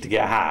kids to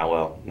get high.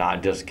 Well,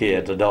 not just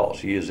kids,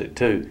 adults use it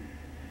too.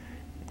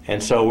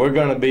 And so we're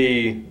going to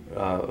be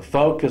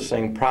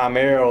focusing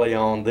primarily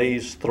on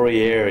these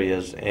three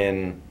areas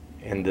in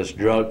this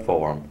drug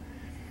forum.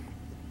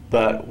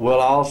 But we'll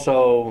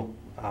also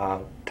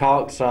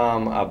talk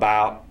some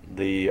about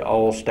the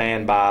old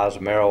standbys,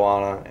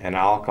 marijuana and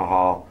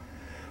alcohol.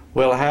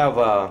 We'll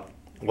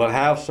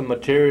have some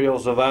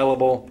materials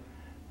available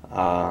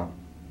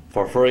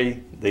for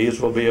free. These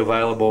will be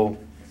available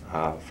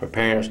for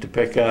parents to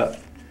pick up.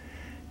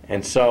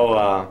 And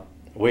so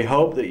we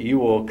hope that you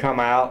will come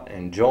out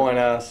and join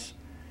us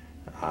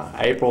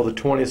April the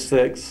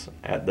 26th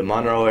at the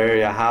Monroe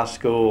Area High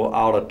School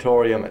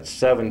Auditorium at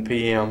 7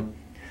 p.m.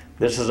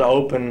 This is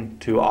open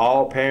to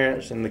all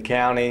parents in the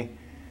county,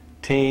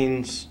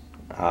 teens,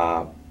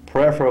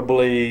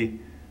 preferably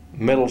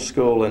middle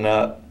school and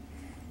up.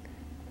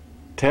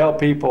 Tell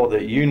people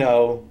that you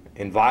know,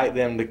 invite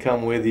them to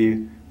come with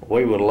you.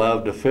 We would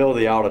love to fill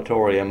the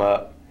auditorium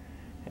up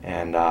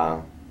and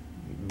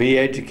be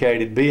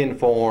educated, be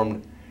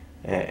informed,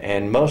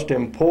 and most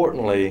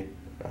importantly,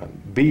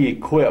 be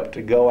equipped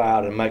to go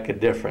out and make a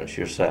difference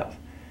yourself.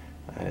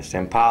 It's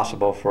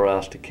impossible for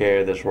us to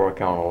carry this work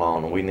on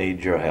alone. We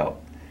need your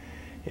help.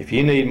 If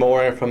you need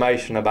more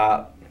information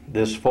about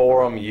this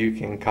forum, you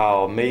can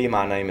call me.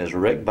 My name is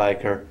Rick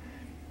Baker,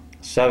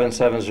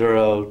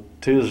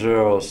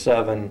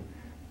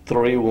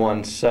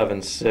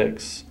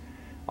 770-207-3176,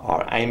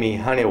 or Amy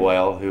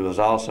Honeywell, who is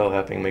also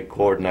helping me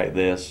coordinate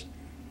this,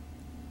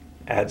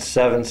 at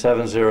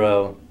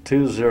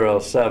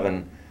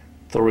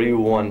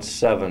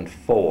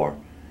 770-207-3174.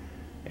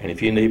 And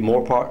if you need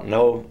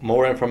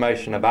more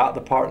information about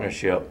the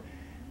partnership,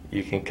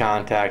 you can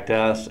contact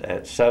us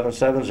at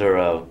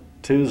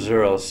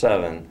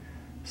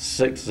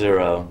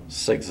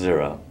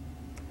 770-207-6060.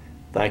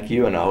 Thank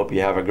you, and I hope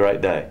you have a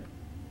great day.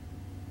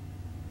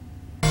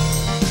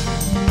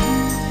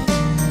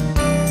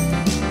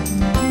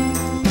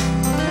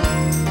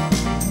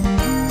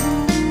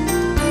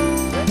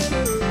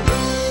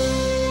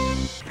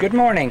 Good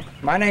morning.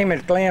 My name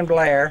is Glen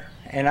Blair,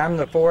 and I'm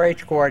the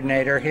 4-H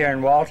coordinator here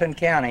in Walton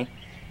County.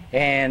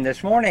 And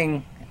this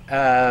morning, we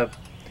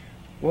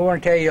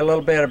want to tell you a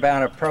little bit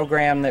about a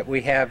program that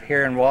we have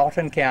here in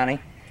Walton County.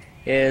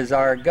 Is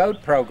our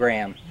GOAT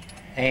program.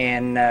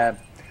 And let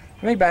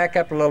me back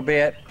up a little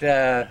bit.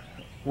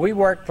 We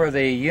work for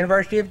the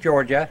University of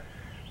Georgia,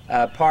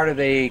 part of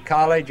the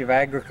College of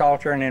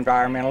Agriculture and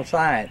Environmental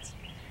Science.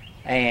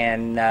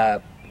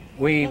 And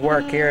we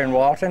work here in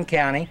Walton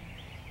County.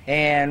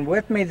 And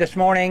with me this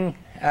morning,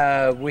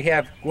 we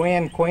have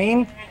Gwen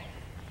Queen,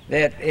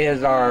 that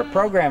is our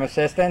program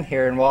assistant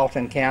here in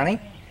Walton County.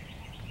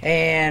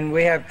 And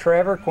we have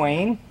Trevor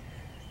Queen.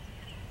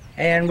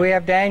 And we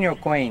have Daniel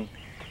Queen.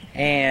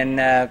 And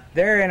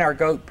they're in our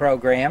GOAT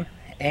program.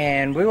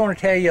 And we want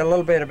to tell you a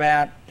little bit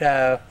about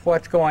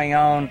what's going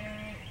on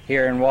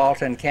here in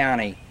Walton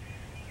County.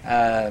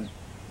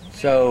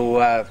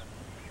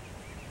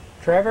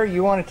 Trevor,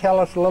 you want to tell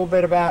us a little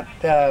bit about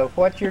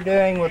what you're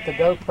doing with the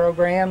GOAT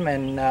program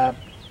and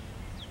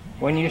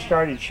when you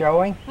started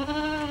showing?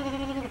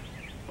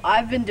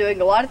 I've been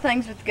doing a lot of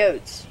things with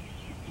goats.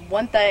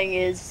 One thing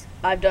is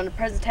I've done a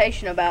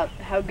presentation about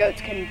how goats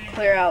can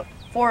clear out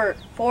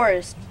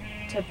forests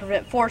to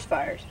prevent forest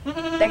fires.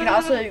 They can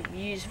also be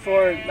used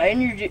for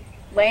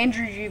land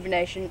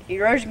rejuvenation,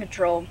 erosion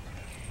control.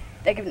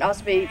 They can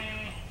also be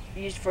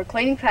used for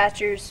cleaning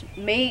pastures,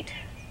 meat,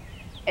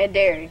 and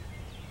dairy.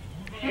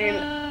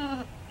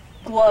 And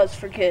gloves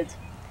for kids.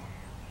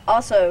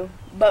 Also,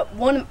 But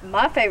one of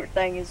my favorite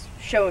thing is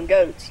showing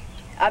goats.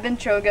 I've been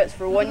showing goats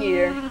for 1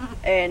 year,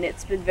 and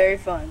it's been very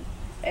fun.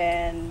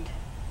 And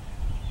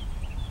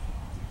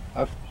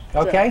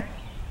okay,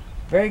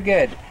 very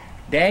good.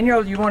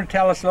 Daniel, you want to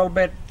tell us a little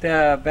bit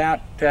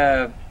about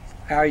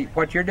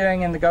what you're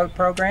doing in the goat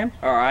program?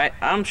 All right,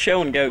 I'm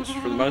showing goats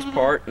for the most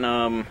part,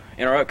 and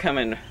in our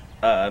upcoming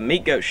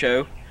meat goat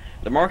show,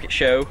 the market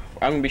show,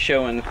 I'm going to be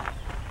showing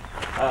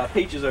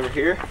Peaches over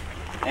here,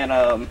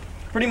 and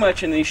pretty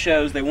much in these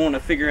shows they want to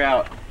figure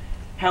out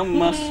how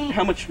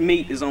much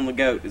meat is on the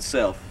goat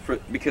itself,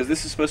 because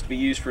this is supposed to be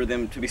used for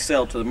them to be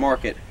sold to the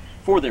market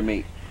for their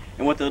meat.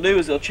 And what they'll do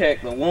is they'll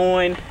check the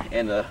loin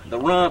and the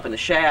rump and the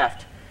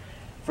shaft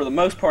for the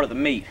most part of the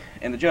meat,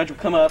 and the judge will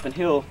come up and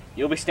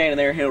you'll be standing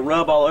there and he'll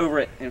rub all over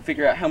it and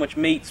figure out how much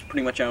meat's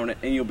pretty much on it,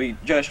 and you'll be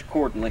judged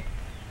accordingly.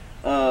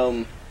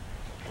 And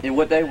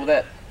what day will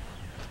that?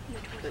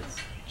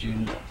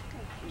 June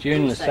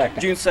the 2nd.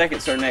 June 2nd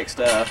is our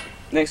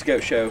next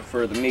goat show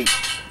for the meat.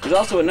 There's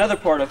also another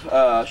part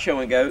of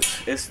showing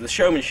goats. It's the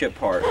showmanship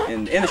part,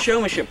 and in the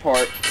showmanship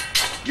part,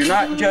 you're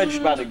not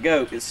judged by the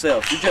goat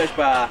itself. You're judged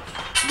by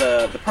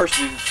the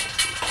person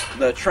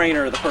the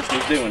trainer or the person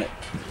who's doing it.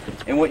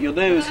 And what you'll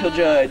do is he'll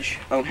judge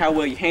on how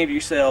well you handle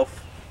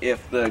yourself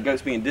if the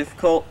goat's being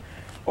difficult,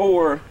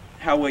 or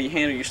how well you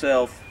handle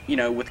yourself, you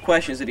know, with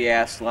questions that he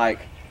asks, like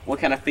what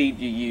kind of feed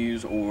you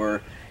use,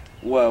 or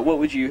what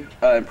would you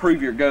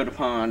improve your goat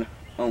upon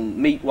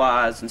on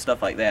meat-wise and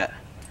stuff like that.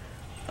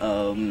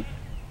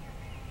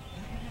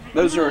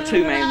 Those are our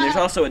two main. There's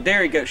also a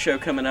dairy goat show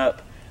coming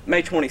up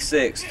May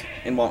 26th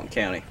in Walton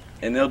County,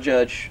 and they'll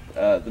judge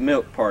the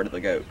milk part of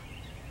the goat.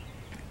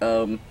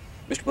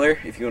 Mr. Blair,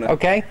 if you want to.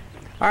 Okay.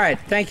 All right.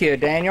 Thank you,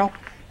 Daniel.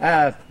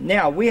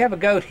 Now we have a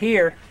goat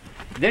here.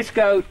 This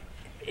goat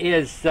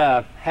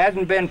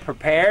hasn't been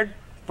prepared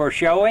for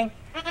showing.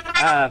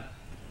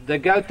 The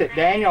goat that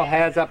Daniel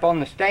has up on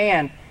the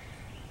stand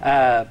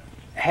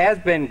has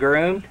been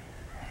groomed,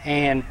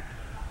 and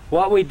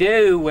what we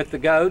do with the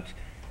goats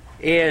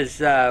is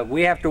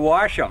we have to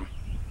wash them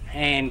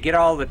and get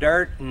all the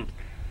dirt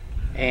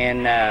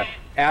and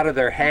out of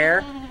their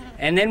hair,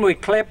 and then we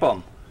clip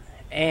them,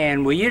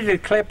 and we usually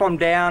clip them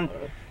down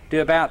to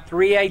about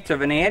 3/8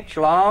 of an inch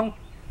long,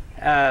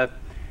 and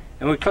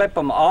we clip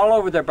them all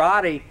over their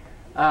body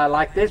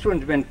like this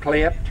one's been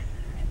clipped,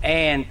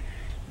 and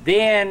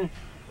then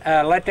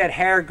let that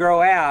hair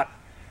grow out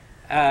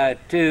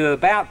to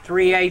about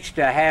 3/8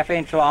 to a ½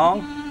 inch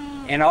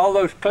long, and all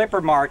those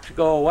clipper marks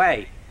go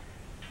away.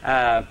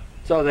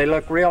 So they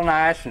look real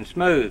nice and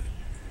smooth.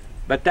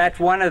 But that's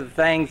one of the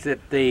things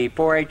that the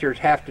 4-H'ers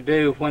have to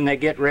do when they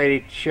get ready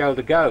to show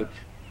the goats.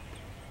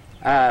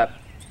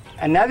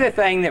 Another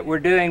thing that we're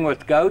doing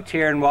with goats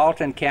here in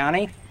Walton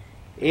County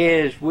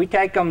is we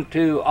take them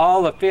to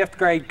all the 5th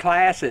grade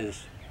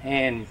classes.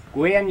 And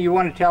Gwen, you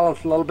want to tell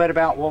us a little bit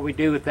about what we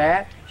do with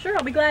that? Sure,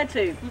 I'll be glad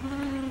to.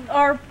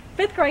 Our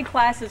 5th grade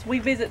classes, we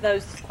visit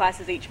those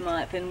classes each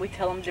month, and we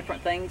tell them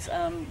different things,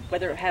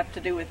 whether it have to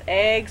do with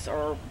eggs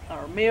or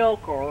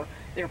milk or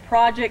their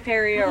project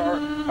area,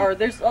 or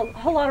there's a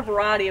whole lot of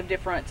variety of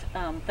different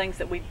things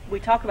that we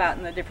talk about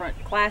in the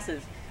different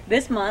classes.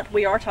 This month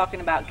we are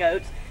talking about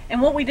goats,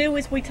 and what we do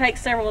is we take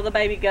several of the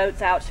baby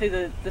goats out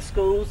to the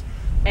schools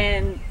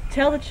and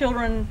tell the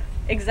children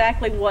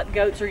exactly what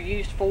goats are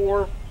used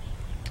for,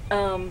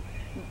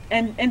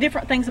 and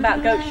different things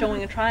about goat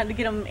showing, and trying to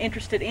get them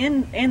interested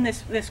in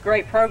this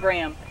great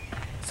program.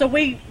 So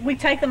we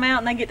take them out,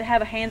 and they get to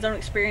have a hands-on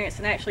experience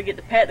and actually get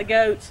to pet the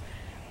goats,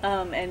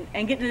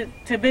 and get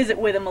to visit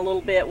with them a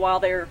little bit while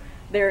they're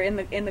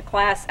in the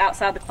class,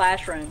 outside the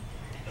classroom.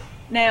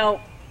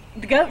 Now,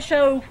 the goat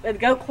show, the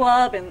goat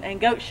club, and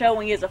goat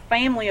showing is a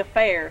family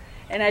affair,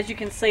 and as you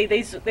can see,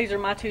 these are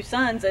my two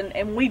sons,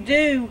 and we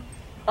do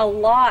a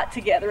lot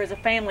together as a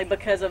family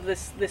because of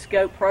this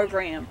goat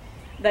program.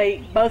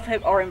 They both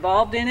are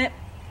involved in it,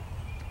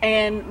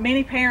 and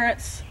many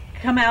parents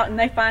come out and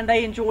they find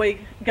they enjoy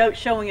goat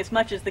showing as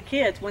much as the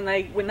kids when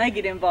they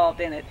get involved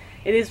in it.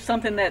 It is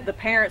something that the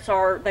parents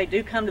they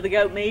do come to the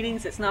goat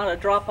meetings. It's not a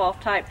drop-off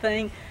type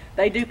thing.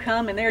 They do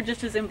come, and they're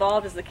just as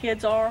involved as the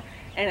kids are,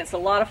 and it's a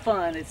lot of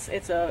fun.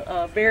 It's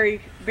a very,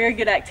 very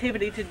good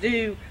activity to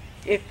do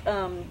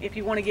if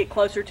you want to get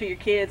closer to your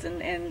kids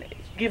and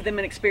give them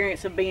an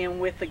experience of being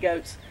with the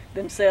goats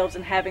themselves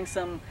and having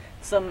some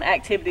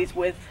activities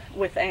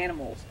with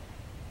animals.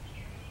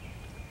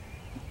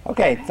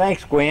 Okay,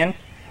 thanks, Gwen.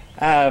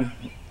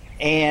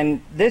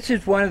 And this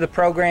is one of the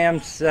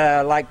programs,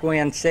 like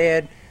Gwen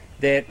said,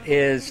 that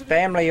is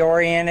family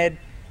oriented.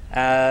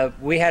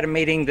 We had a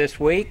meeting this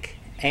week,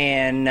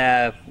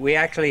 and we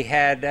actually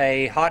had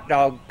a hot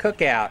dog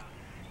cookout,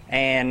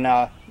 and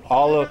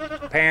all the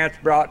parents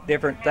brought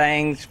different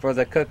things for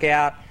the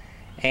cookout,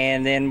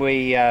 and then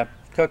we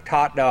cooked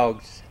hot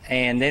dogs,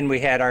 and then we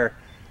had our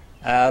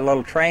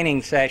little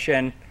training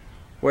session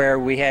where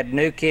we had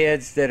new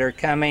kids that are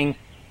coming,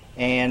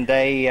 and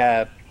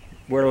they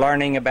were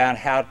learning about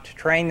how to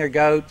train their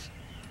goats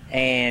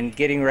and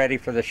getting ready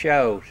for the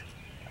shows.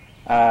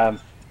 But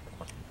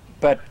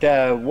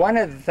one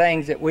of the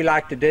things that we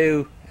like to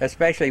do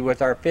especially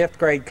with our 5th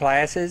grade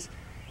classes,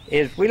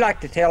 is we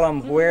like to tell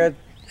them where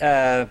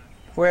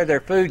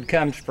their food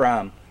comes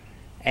from.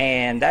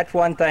 And that's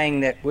one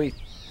thing that we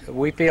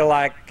feel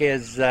like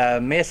is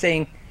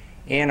missing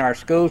in our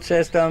school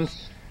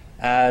systems.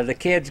 The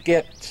kids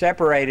get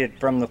separated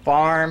from the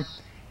farm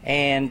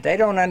and they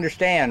don't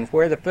understand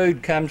where the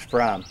food comes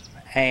from.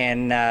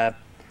 And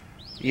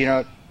you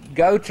know,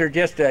 goats are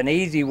just an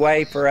easy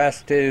way for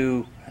us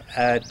to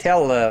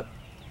tell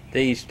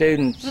the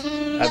students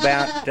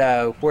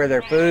about where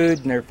their food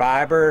and their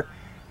fiber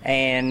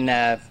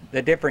and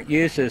the different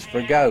uses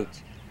for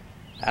goats.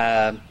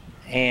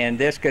 And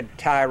this could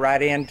tie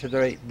right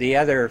into the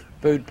other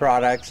food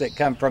products that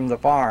come from the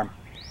farm.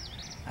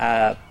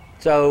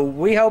 So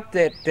we hope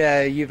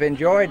that you've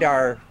enjoyed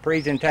our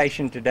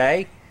presentation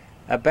today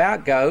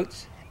about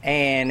goats,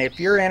 and if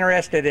you're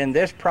interested in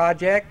this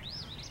project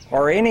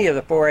or any of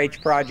the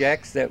 4-H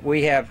projects that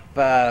we have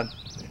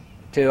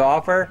to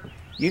offer,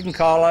 you can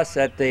call us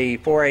at the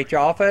 4-H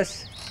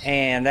office,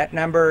 and that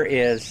number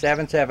is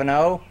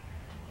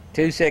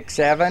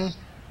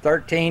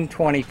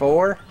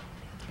 770-267-1324.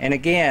 And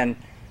again,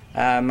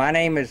 my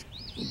name is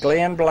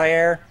Glen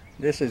Blair.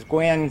 This is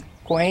Gwen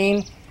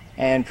Queen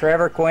and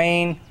Trevor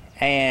Queen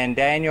and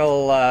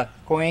Daniel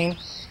Queen,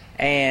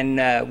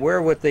 and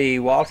we're with the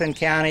Walton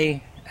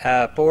County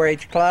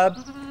 4-H Club,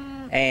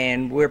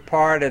 and we're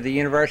part of the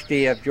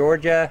University of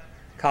Georgia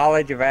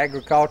College of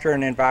Agriculture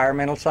and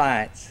Environmental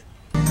Science.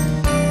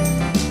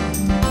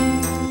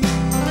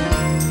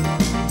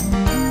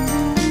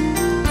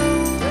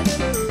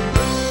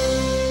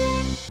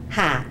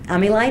 Hi,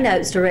 I'm Elaine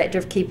Oates, Director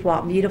of Keep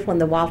Walton Beautiful in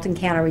the Walton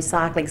County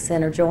Recycling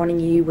Center, joining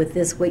you with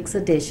this week's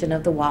edition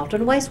of the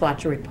Walton Waste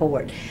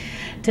Report.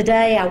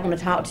 Today I want to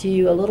talk to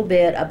you a little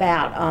bit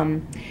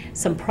about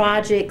some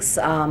projects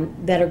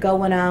that are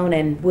going on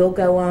and will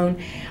go on.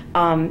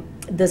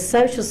 The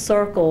Social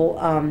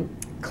Circle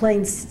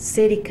Clean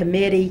City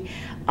Committee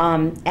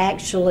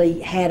actually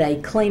had a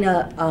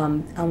cleanup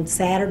on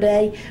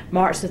Saturday,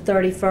 March the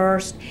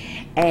 31st,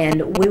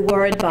 and we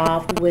were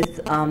involved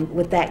with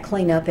that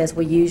cleanup, as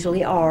we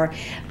usually are.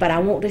 But I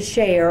want to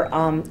share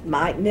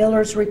Mike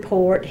Miller's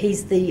report.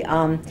 He's the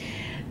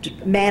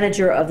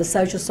manager of the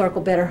Social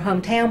Circle Better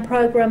Hometown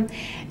program,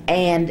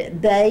 and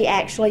they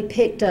actually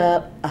picked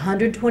up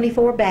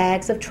 124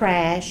 bags of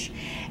trash,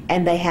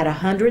 and they had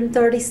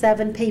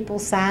 137 people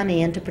sign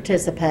in to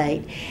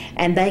participate,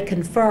 and they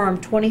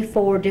confirmed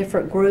 24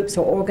 different groups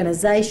or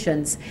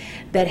organizations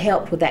that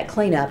helped with that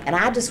cleanup. And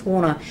I just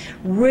want to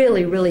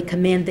really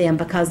commend them,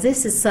 because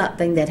this is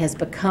something that has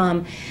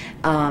become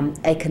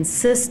a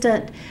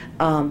consistent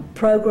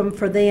program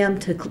for them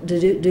to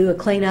do a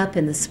cleanup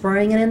in the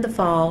spring and in the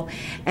fall,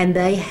 and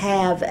they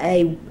have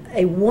a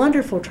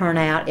wonderful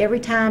turnout. Every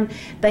time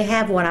they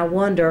have one, I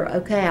wonder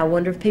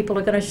if people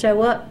are going to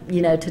show up,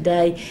 you know,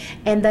 today.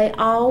 And they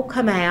all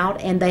come out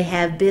and they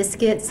have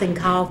biscuits and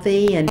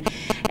coffee and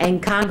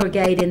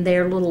congregate in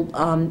their little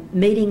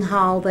meeting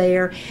hall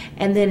there.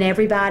 And then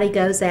everybody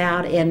goes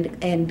out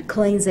and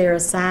cleans their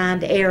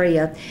assigned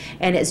area.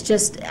 And it's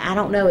just, I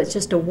don't know, it's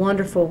just a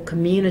wonderful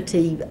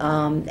community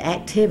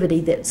activity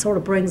that sort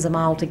of brings them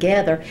all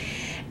together.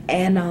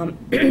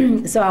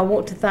 And so I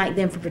want to thank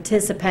them for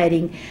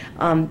participating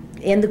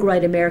in the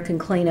Great American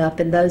Cleanup,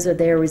 and those are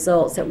their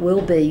results that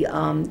will be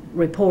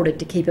reported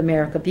to Keep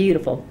America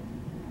Beautiful.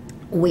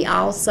 We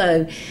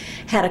also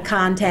had a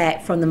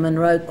contact from the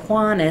Monroe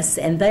Kiwanis,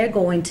 and they're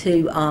going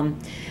to,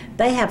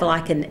 they have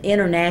like an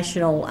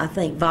international, I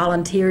think,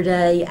 volunteer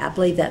day. I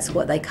believe that's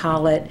what they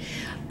call it.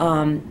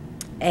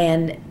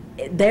 And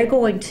they're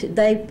going to,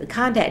 they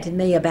contacted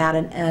me about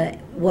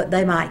what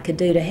they might could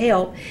do to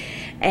help.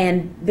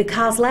 And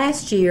because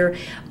last year,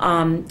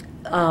 Mike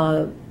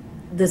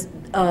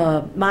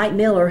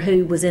Miller,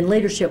 who was in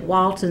Leadership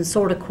Walton,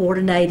 sort of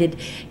coordinated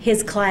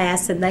his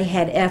class, and they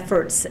had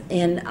efforts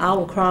in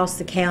all across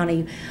the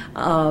county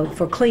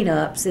for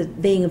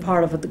cleanups, being a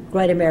part of the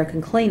Great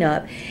American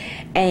Cleanup.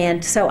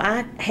 And so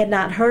I had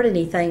not heard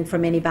anything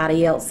from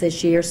anybody else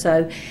this year.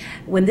 So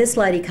when this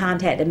lady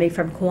contacted me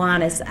from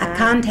Kiwanis, I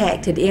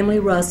contacted Emily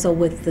Russell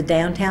with the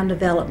Downtown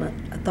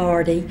Development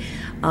Authority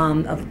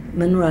of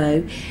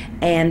Monroe,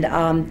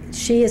 and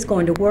she is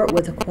going to work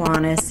with the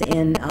Kiwanis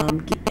in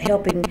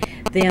helping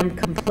them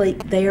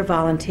complete their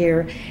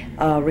volunteer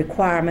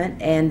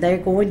requirement, and they're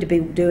going to be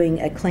doing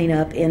a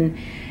cleanup in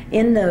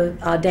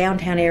the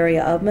downtown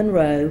area of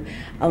Monroe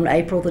on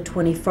April the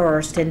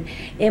 21st. And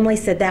Emily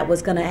said that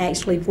was going to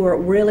actually work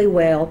really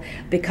well,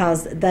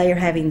 because they are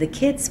having the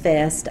Kids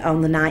Fest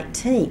on the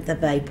 19th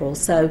of April.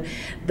 So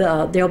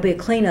there'll be a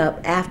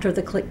cleanup after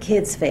the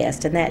Kids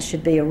Fest, and that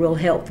should be a real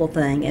helpful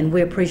thing. And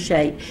we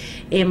appreciate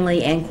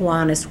Emily and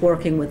Kiwanis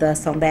working with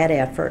us on that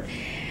effort.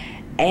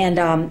 And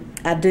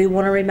I do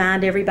want to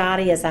remind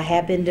everybody, as I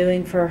have been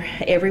doing for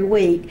every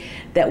week,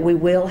 that we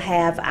will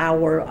have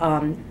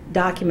our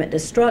document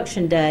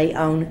destruction day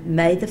on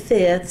May the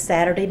 5th,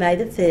 Saturday, May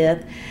the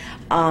 5th.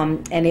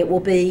 And it will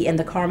be in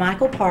the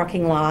Carmichael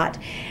parking lot,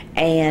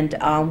 and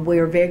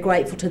we're very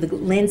grateful to the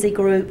Lindsay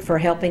group for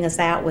helping us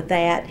out with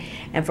that,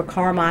 and for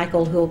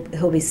Carmichael,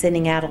 who'll be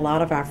sending out a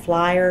lot of our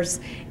flyers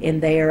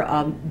in their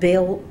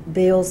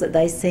bills that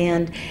they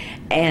send.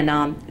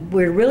 And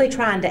we're really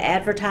trying to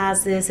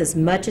advertise this as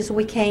much as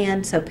we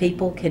can so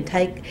people can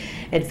take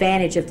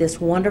advantage of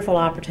this wonderful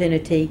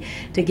opportunity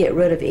to get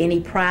rid of any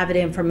private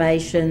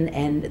information,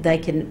 and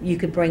you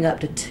can bring up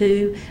to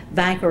 2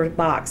 Vanker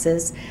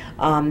boxes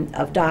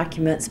of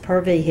documents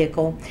per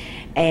vehicle,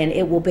 and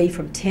it will be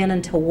from 10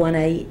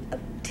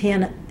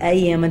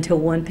 a.m. until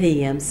 1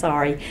 p.m.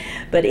 Sorry.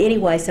 But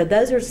anyway, so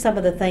those are some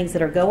of the things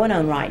that are going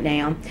on right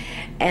now.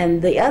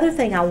 And the other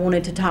thing I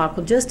wanted to talk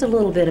just a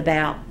little bit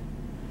about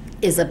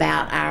is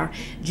about our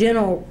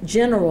general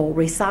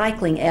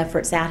recycling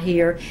efforts out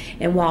here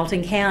in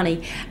Walton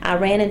County. I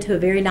ran into a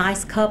very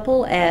nice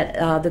couple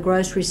at the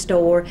grocery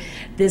store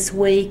this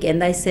week,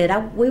 and they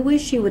said, we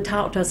wish you would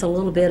talk to us a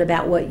little bit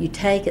about what you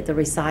take at the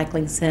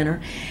recycling center.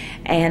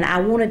 And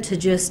I wanted to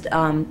just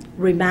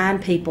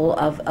remind people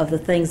of the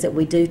things that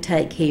we do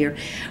take here.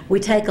 We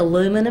take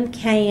aluminum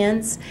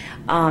cans,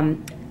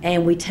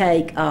 and we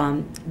take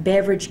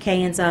beverage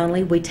cans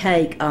only. We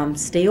take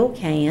steel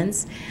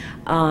cans,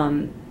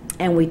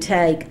 and we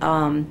take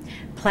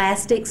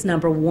plastics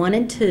number 1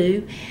 and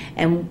 2,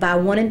 and by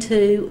 1 and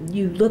 2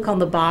 you look on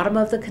the bottom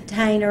of the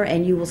container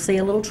and you will see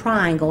a little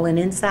triangle, and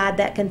inside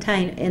that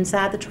container,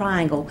 inside the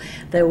triangle,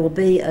 there will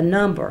be a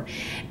number.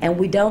 And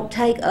we don't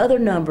take other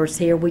numbers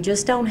here. We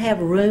just don't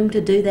have room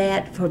to do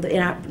that for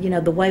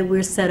the way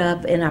we're set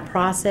up in our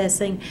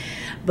processing.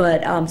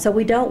 But so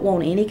we don't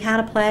want any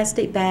kind of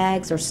plastic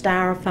bags or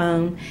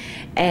styrofoam.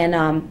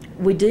 And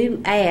we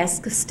do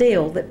ask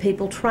still that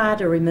people try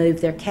to remove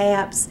their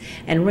caps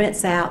and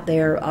rinse out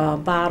their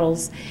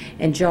bottles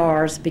and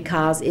jars,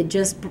 because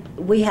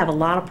we have a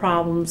lot of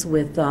problems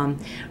with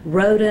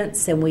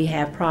rodents, and we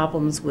have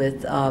problems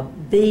with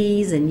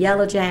bees and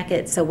yellow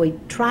jackets. So we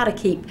try to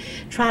keep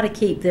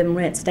them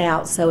rinsed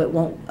out so it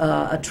won't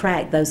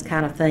attract those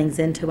kind of things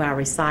into our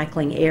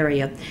recycling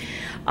area.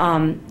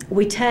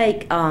 We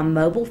take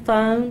mobile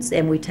phones,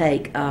 and we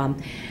take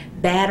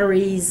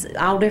batteries,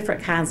 all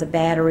different kinds of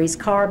batteries,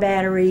 car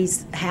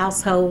batteries,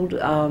 household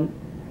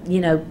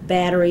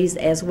batteries,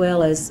 as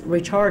well as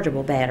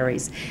rechargeable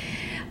batteries.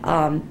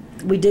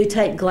 We do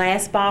take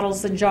glass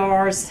bottles and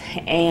jars,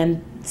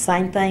 and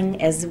same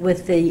thing as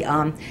with the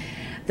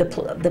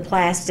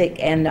plastic,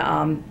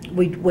 and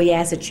we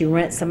ask that you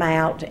rinse them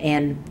out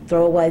and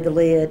throw away the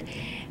lid.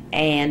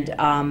 And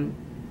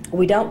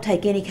we don't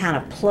take any kind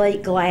of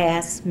plate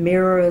glass,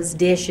 mirrors,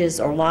 dishes,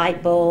 or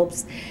light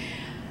bulbs.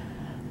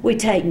 We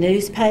take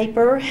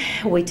newspaper,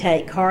 we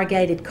take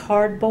corrugated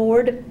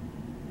cardboard,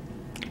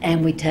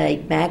 and we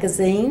take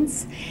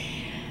magazines.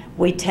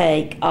 We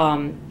take,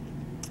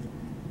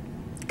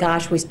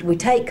 we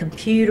take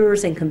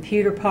computers and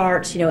computer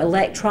parts,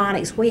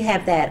 electronics. We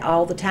have that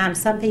all the time.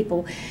 Some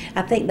people,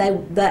 I think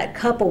that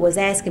couple was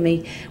asking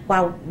me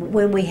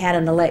when we had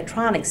an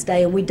electronics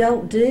day, and we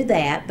don't do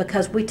that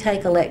because we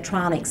take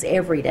electronics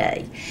every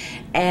day.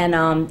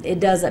 And it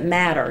doesn't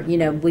matter,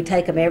 we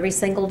take them every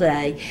single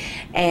day.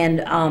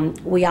 And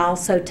we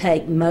also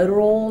take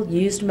motor oil,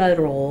 used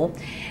motor oil,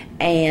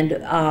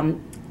 and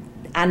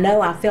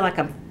I feel like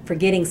I'm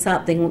forgetting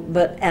something,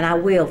 and I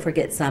will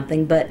forget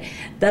something, but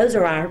those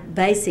are our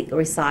basic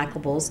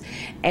recyclables,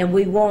 and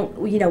we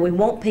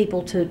want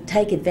people to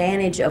take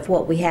advantage of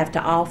what we have to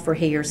offer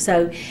here.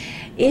 So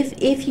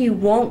if you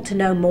want to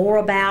know more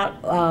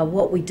about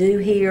what we do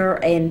here,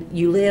 and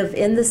you live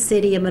in the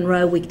city of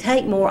Monroe, we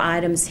take more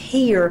items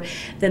here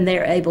than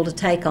they're able to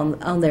take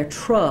on their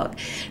truck.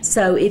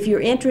 So if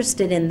you're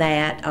interested in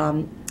that,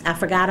 I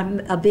forgot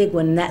a big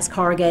one, and that's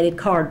corrugated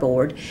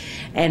cardboard,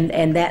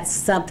 and that's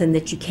something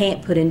that you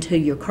can't put into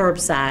your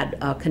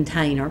curbside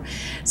container.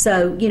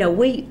 So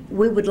we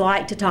would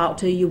like to talk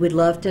to you. We'd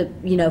love to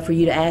for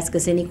you to ask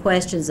us any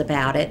questions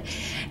about it.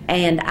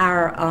 And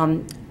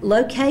our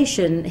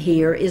location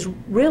here is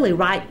really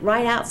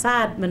right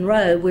outside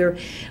Monroe. We're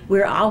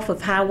off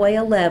of Highway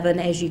 11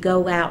 as you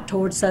go out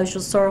towards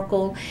Social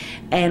Circle,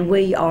 and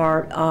we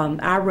are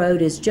our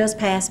road is just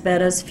past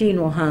Betta's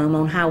Funeral Home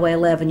on Highway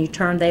 11. You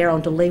turn there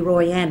onto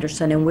Leroy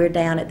Anderson, and we're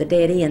down at the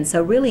dead end.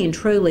 So really and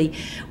truly,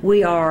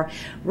 we are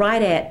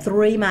right at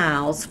 3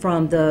 miles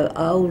from the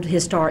old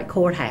historic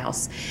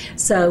courthouse.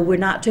 So we're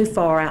not too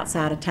far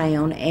outside of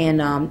town,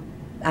 and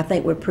I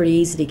think we're pretty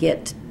easy to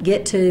get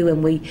to,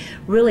 and we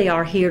really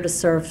are here to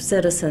serve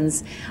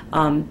citizens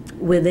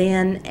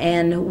within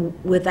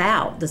and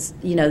without the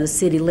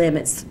city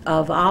limits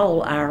of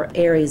all our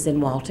areas in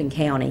Walton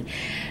County.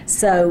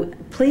 So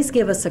please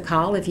give us a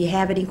call if you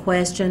have any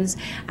questions.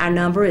 Our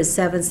number is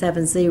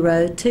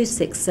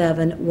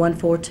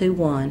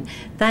 770-267-1421.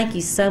 Thank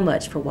you so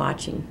much for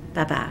watching.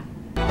 Bye-bye.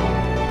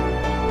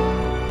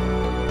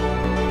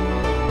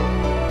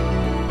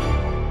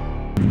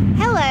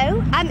 Hello,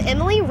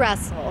 Emily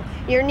Russell,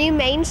 your new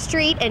Main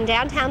Street and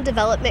Downtown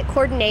Development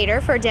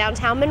Coordinator for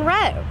Downtown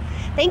Monroe.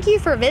 Thank you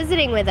for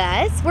visiting with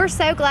us. We're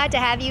so glad to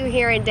have you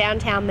here in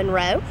downtown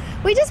Monroe.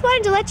 We just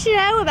wanted to let you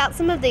know about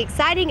some of the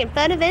exciting and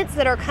fun events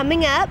that are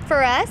coming up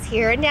for us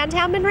here in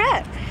downtown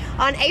Monroe.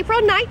 On April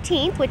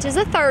 19th, which is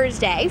a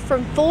Thursday,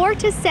 from 4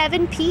 to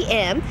 7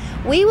 p.m.,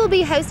 we will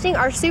be hosting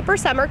our Super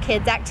Summer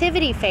Kids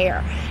Activity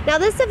Fair. Now,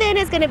 this event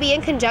is going to be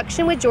in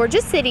conjunction with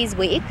Georgia Cities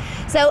Week.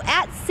 So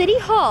at City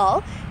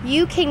Hall,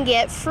 you can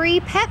get free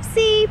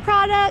Pepsi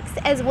products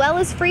as well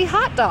as free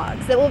hot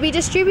dogs that will be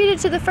distributed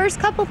to the first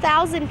couple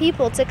thousand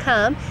people to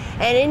come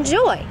and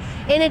enjoy.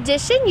 In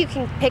addition, you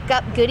can pick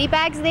up goodie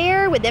bags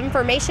there with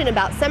information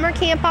about summer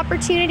camp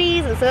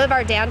opportunities and some of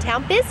our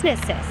downtown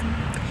businesses.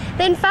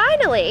 Then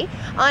finally,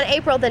 on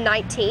April the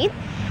 19th,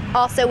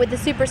 also with the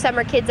Super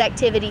Summer Kids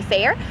Activity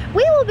Fair,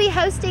 we will be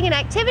hosting an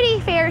activity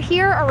fair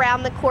here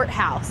around the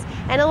courthouse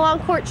and along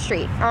Court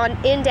Street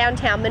in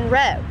downtown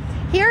Monroe.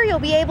 Here you'll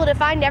be able to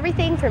find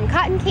everything from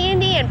cotton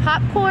candy and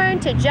popcorn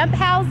to jump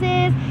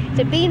houses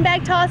to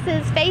beanbag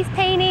tosses, face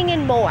painting,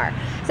 and more.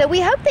 So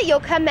we hope that you'll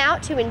come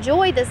out to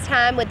enjoy this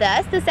time with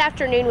us, this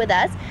afternoon with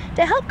us,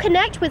 to help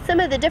connect with some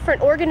of the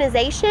different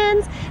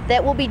organizations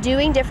that will be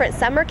doing different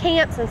summer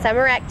camps and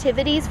summer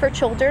activities for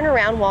children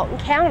around Walton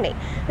County.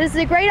 This is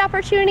a great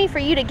opportunity for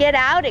you to get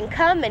out and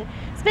come and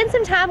spend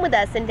some time with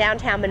us in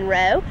downtown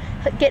Monroe,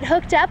 get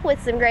hooked up with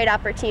some great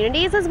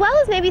opportunities, as well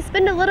as maybe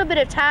spend a little bit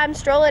of time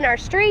strolling our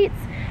streets,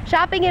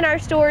 shopping in our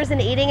stores,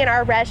 and eating in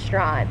our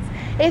restaurants.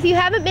 If you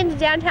haven't been to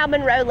downtown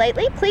Monroe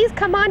lately, please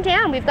come on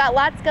down. We've got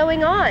lots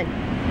going on.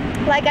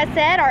 Like I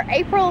said, our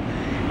April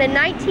the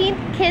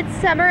 19th Kids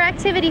Summer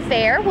Activity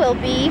Fair will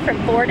be from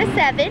 4 to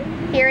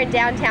 7 here in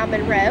downtown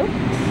Monroe.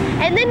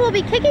 And then we'll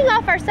be kicking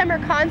off our summer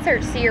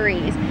concert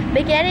series,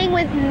 beginning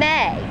with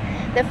May.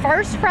 The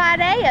first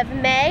Friday of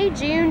May,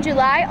 June,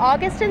 July,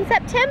 August, and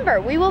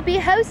September, we will be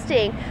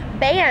hosting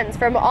bands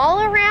from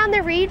all around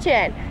the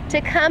region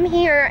to come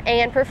here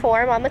and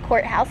perform on the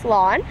courthouse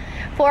lawn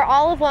for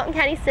all of Walton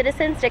County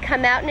citizens to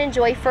come out and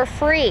enjoy for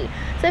free.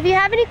 So if you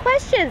have any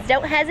questions,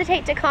 don't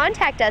hesitate to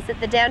contact us at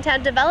the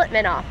Downtown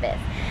Development Office.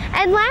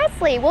 And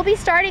lastly, we'll be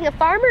starting a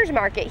farmers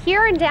market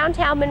here in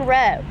downtown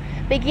Monroe,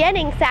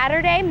 beginning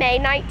Saturday, May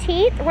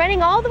 19th,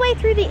 running all the way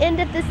through the end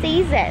of the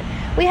season.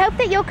 We hope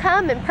that you'll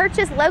come and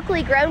purchase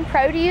locally grown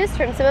produce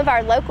from some of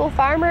our local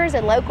farmers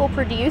and local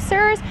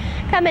producers.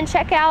 Come and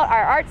check out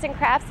our arts and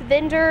crafts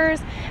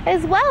vendors,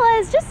 as well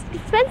as just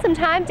spend some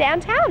time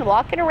downtown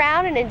walking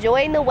around and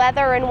enjoying the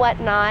weather and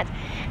whatnot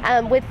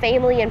with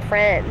family and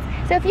friends.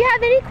 So if you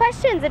have any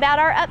questions about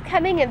our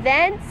upcoming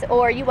events,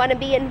 or you want to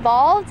be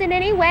involved in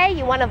any way,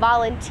 you want to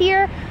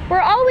volunteer,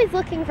 we're always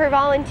looking for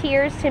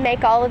volunteers to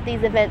make all of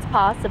these events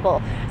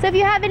possible. So if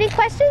you have any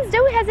questions,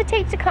 don't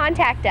hesitate to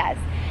contact us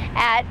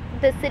at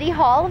the City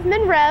Hall of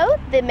Monroe,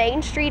 the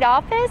Main Street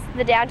office,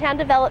 the Downtown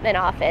Development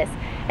office.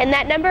 And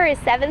that number is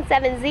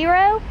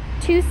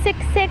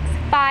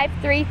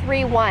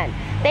 770-266-5331.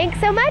 Thanks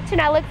so much, and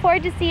I look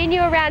forward to seeing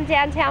you around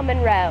downtown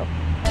Monroe.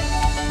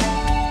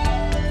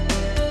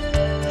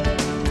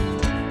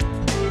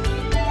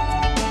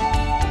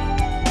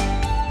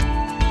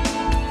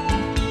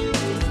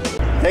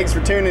 Thanks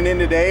for tuning in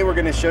today. We're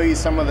going to show you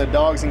some of the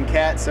dogs and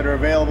cats that are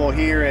available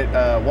here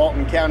at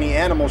Walton County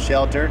Animal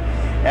Shelter.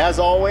 As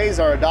always,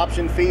 our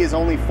adoption fee is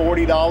only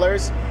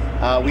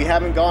 $40. We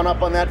haven't gone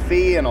up on that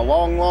fee in a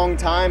long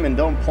time and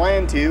don't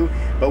plan to,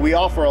 but we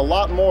offer a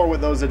lot more with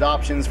those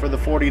adoptions for the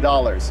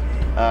 $40.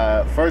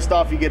 First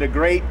off, you get a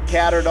great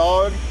cat or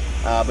dog,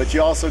 but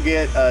you also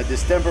get a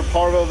distemper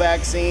parvo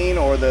vaccine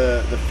or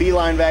the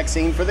feline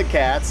vaccine for the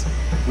cats.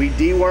 We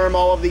deworm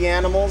all of the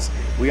animals.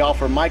 We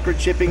offer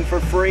microchipping for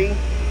free.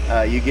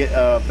 You get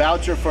a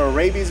voucher for a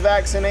rabies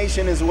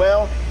vaccination as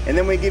well, and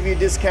then we give you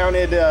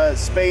discounted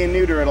spay and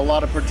neuter at a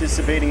lot of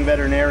participating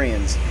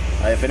veterinarians.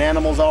 If an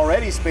animal's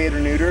already spayed or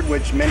neutered,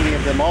 which many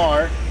of them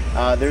are,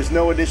 there's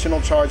no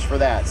additional charge for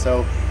that.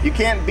 So you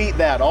can't beat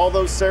that. All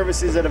those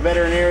services at a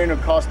veterinarian will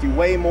cost you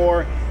way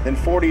more than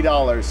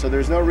 $40. So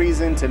there's no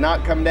reason to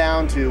not come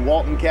down to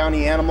Walton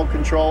County Animal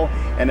Control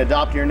and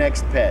adopt your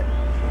next pet.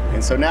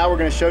 And so now we're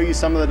going to show you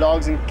some of the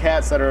dogs and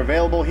cats that are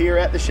available here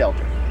at the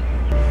shelter.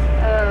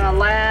 A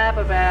lab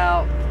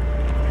about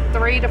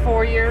 3 to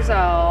 4 years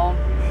old,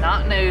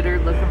 not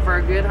neutered, looking for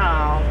a good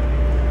home.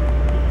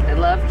 They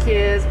love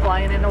kids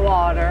playing in the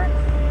water.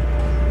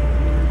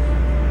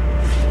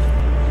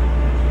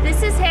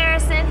 This is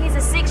Harrison. He's a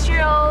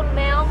 6-year-old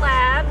male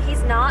lab.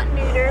 He's not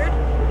neutered.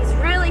 He's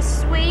really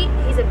sweet.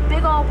 He's a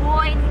big old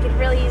boy and he could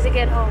really use a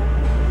good home.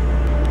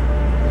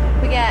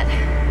 We got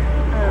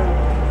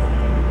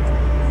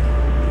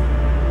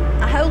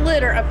a whole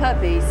litter of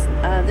puppies.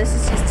 This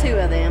is just 2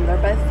 of them. They're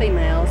both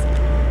females.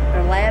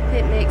 Their lab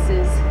pit mix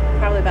is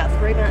probably about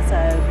 3 months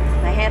old.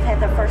 They have had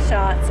their first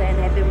shots and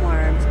have been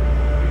wormed.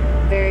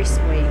 Very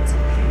sweet.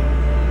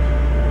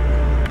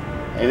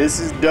 And this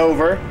is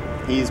Dover.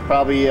 He's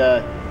probably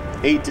a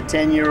 8 to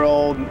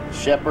 10-year-old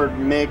shepherd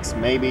mix,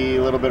 maybe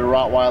a little bit of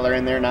Rottweiler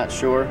in there, not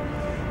sure.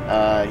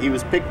 He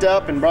was picked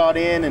up and brought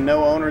in, and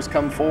no owners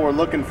come forward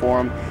looking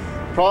for him.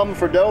 Problem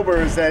for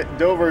Dover is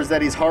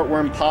that he's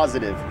heartworm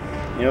positive.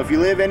 You know, if you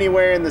live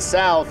anywhere in the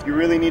South, you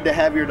really need to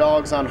have your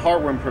dogs on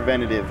heartworm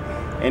preventative.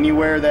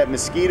 Anywhere that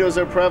mosquitoes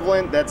are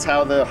prevalent, that's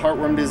how the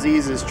heartworm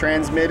disease is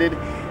transmitted.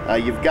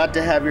 You've got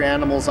to have your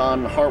animals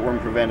on heartworm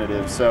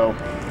preventative. So,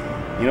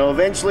 you know,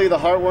 eventually the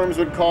heartworms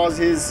would cause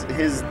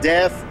his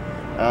death,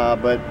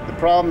 but the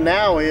problem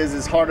now is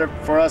it's harder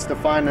for us to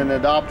find an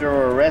adopter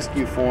or a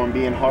rescue for him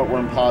being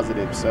heartworm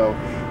positive. So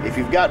if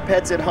you've got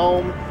pets at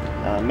home,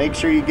 make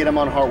sure you get them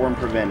on heartworm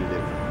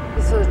preventative.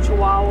 This is a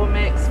Chihuahua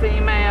mix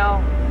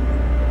female,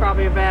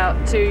 probably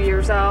about 2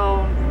 years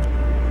old.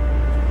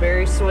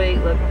 Very sweet,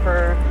 looking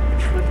for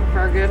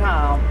a good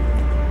home.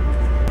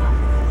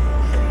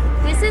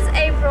 This is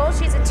April.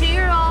 She's a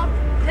 2-year-old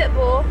pit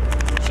bull.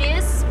 She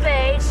is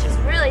spayed. She's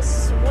really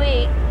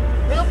sweet,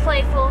 real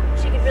playful.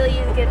 She could really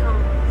use a good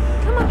home.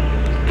 Come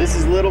on. This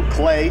is little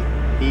Clay.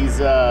 He's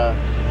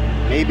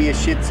maybe a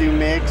Shih Tzu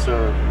mix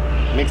or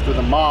mixed with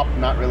a mop,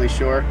 not really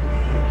sure.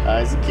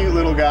 He's a cute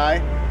little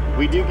guy.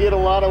 We do get a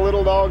lot of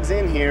little dogs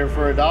in here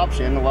for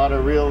adoption, a lot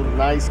of real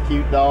nice,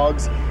 cute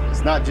dogs.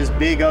 It's not just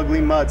big,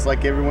 ugly mutts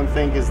like everyone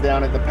thinks is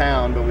down at the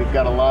pound, but we've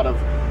got a lot of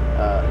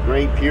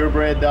great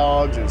purebred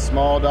dogs and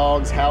small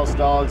dogs, house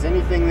dogs,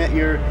 anything that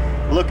you're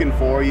looking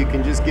for. You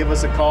can just give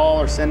us a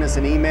call or send us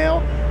an email,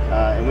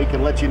 and we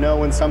can let you know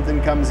when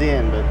something comes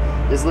in.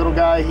 But this little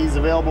guy, he's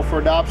available for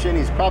adoption.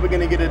 He's probably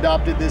going to get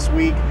adopted this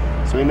week,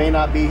 so he may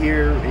not be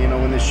here, you know,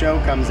 when the show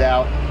comes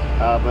out.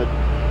 But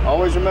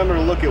always remember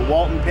to look at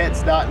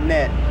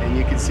waltonpets.net, and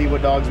you can see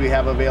what dogs we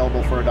have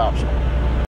available for adoption.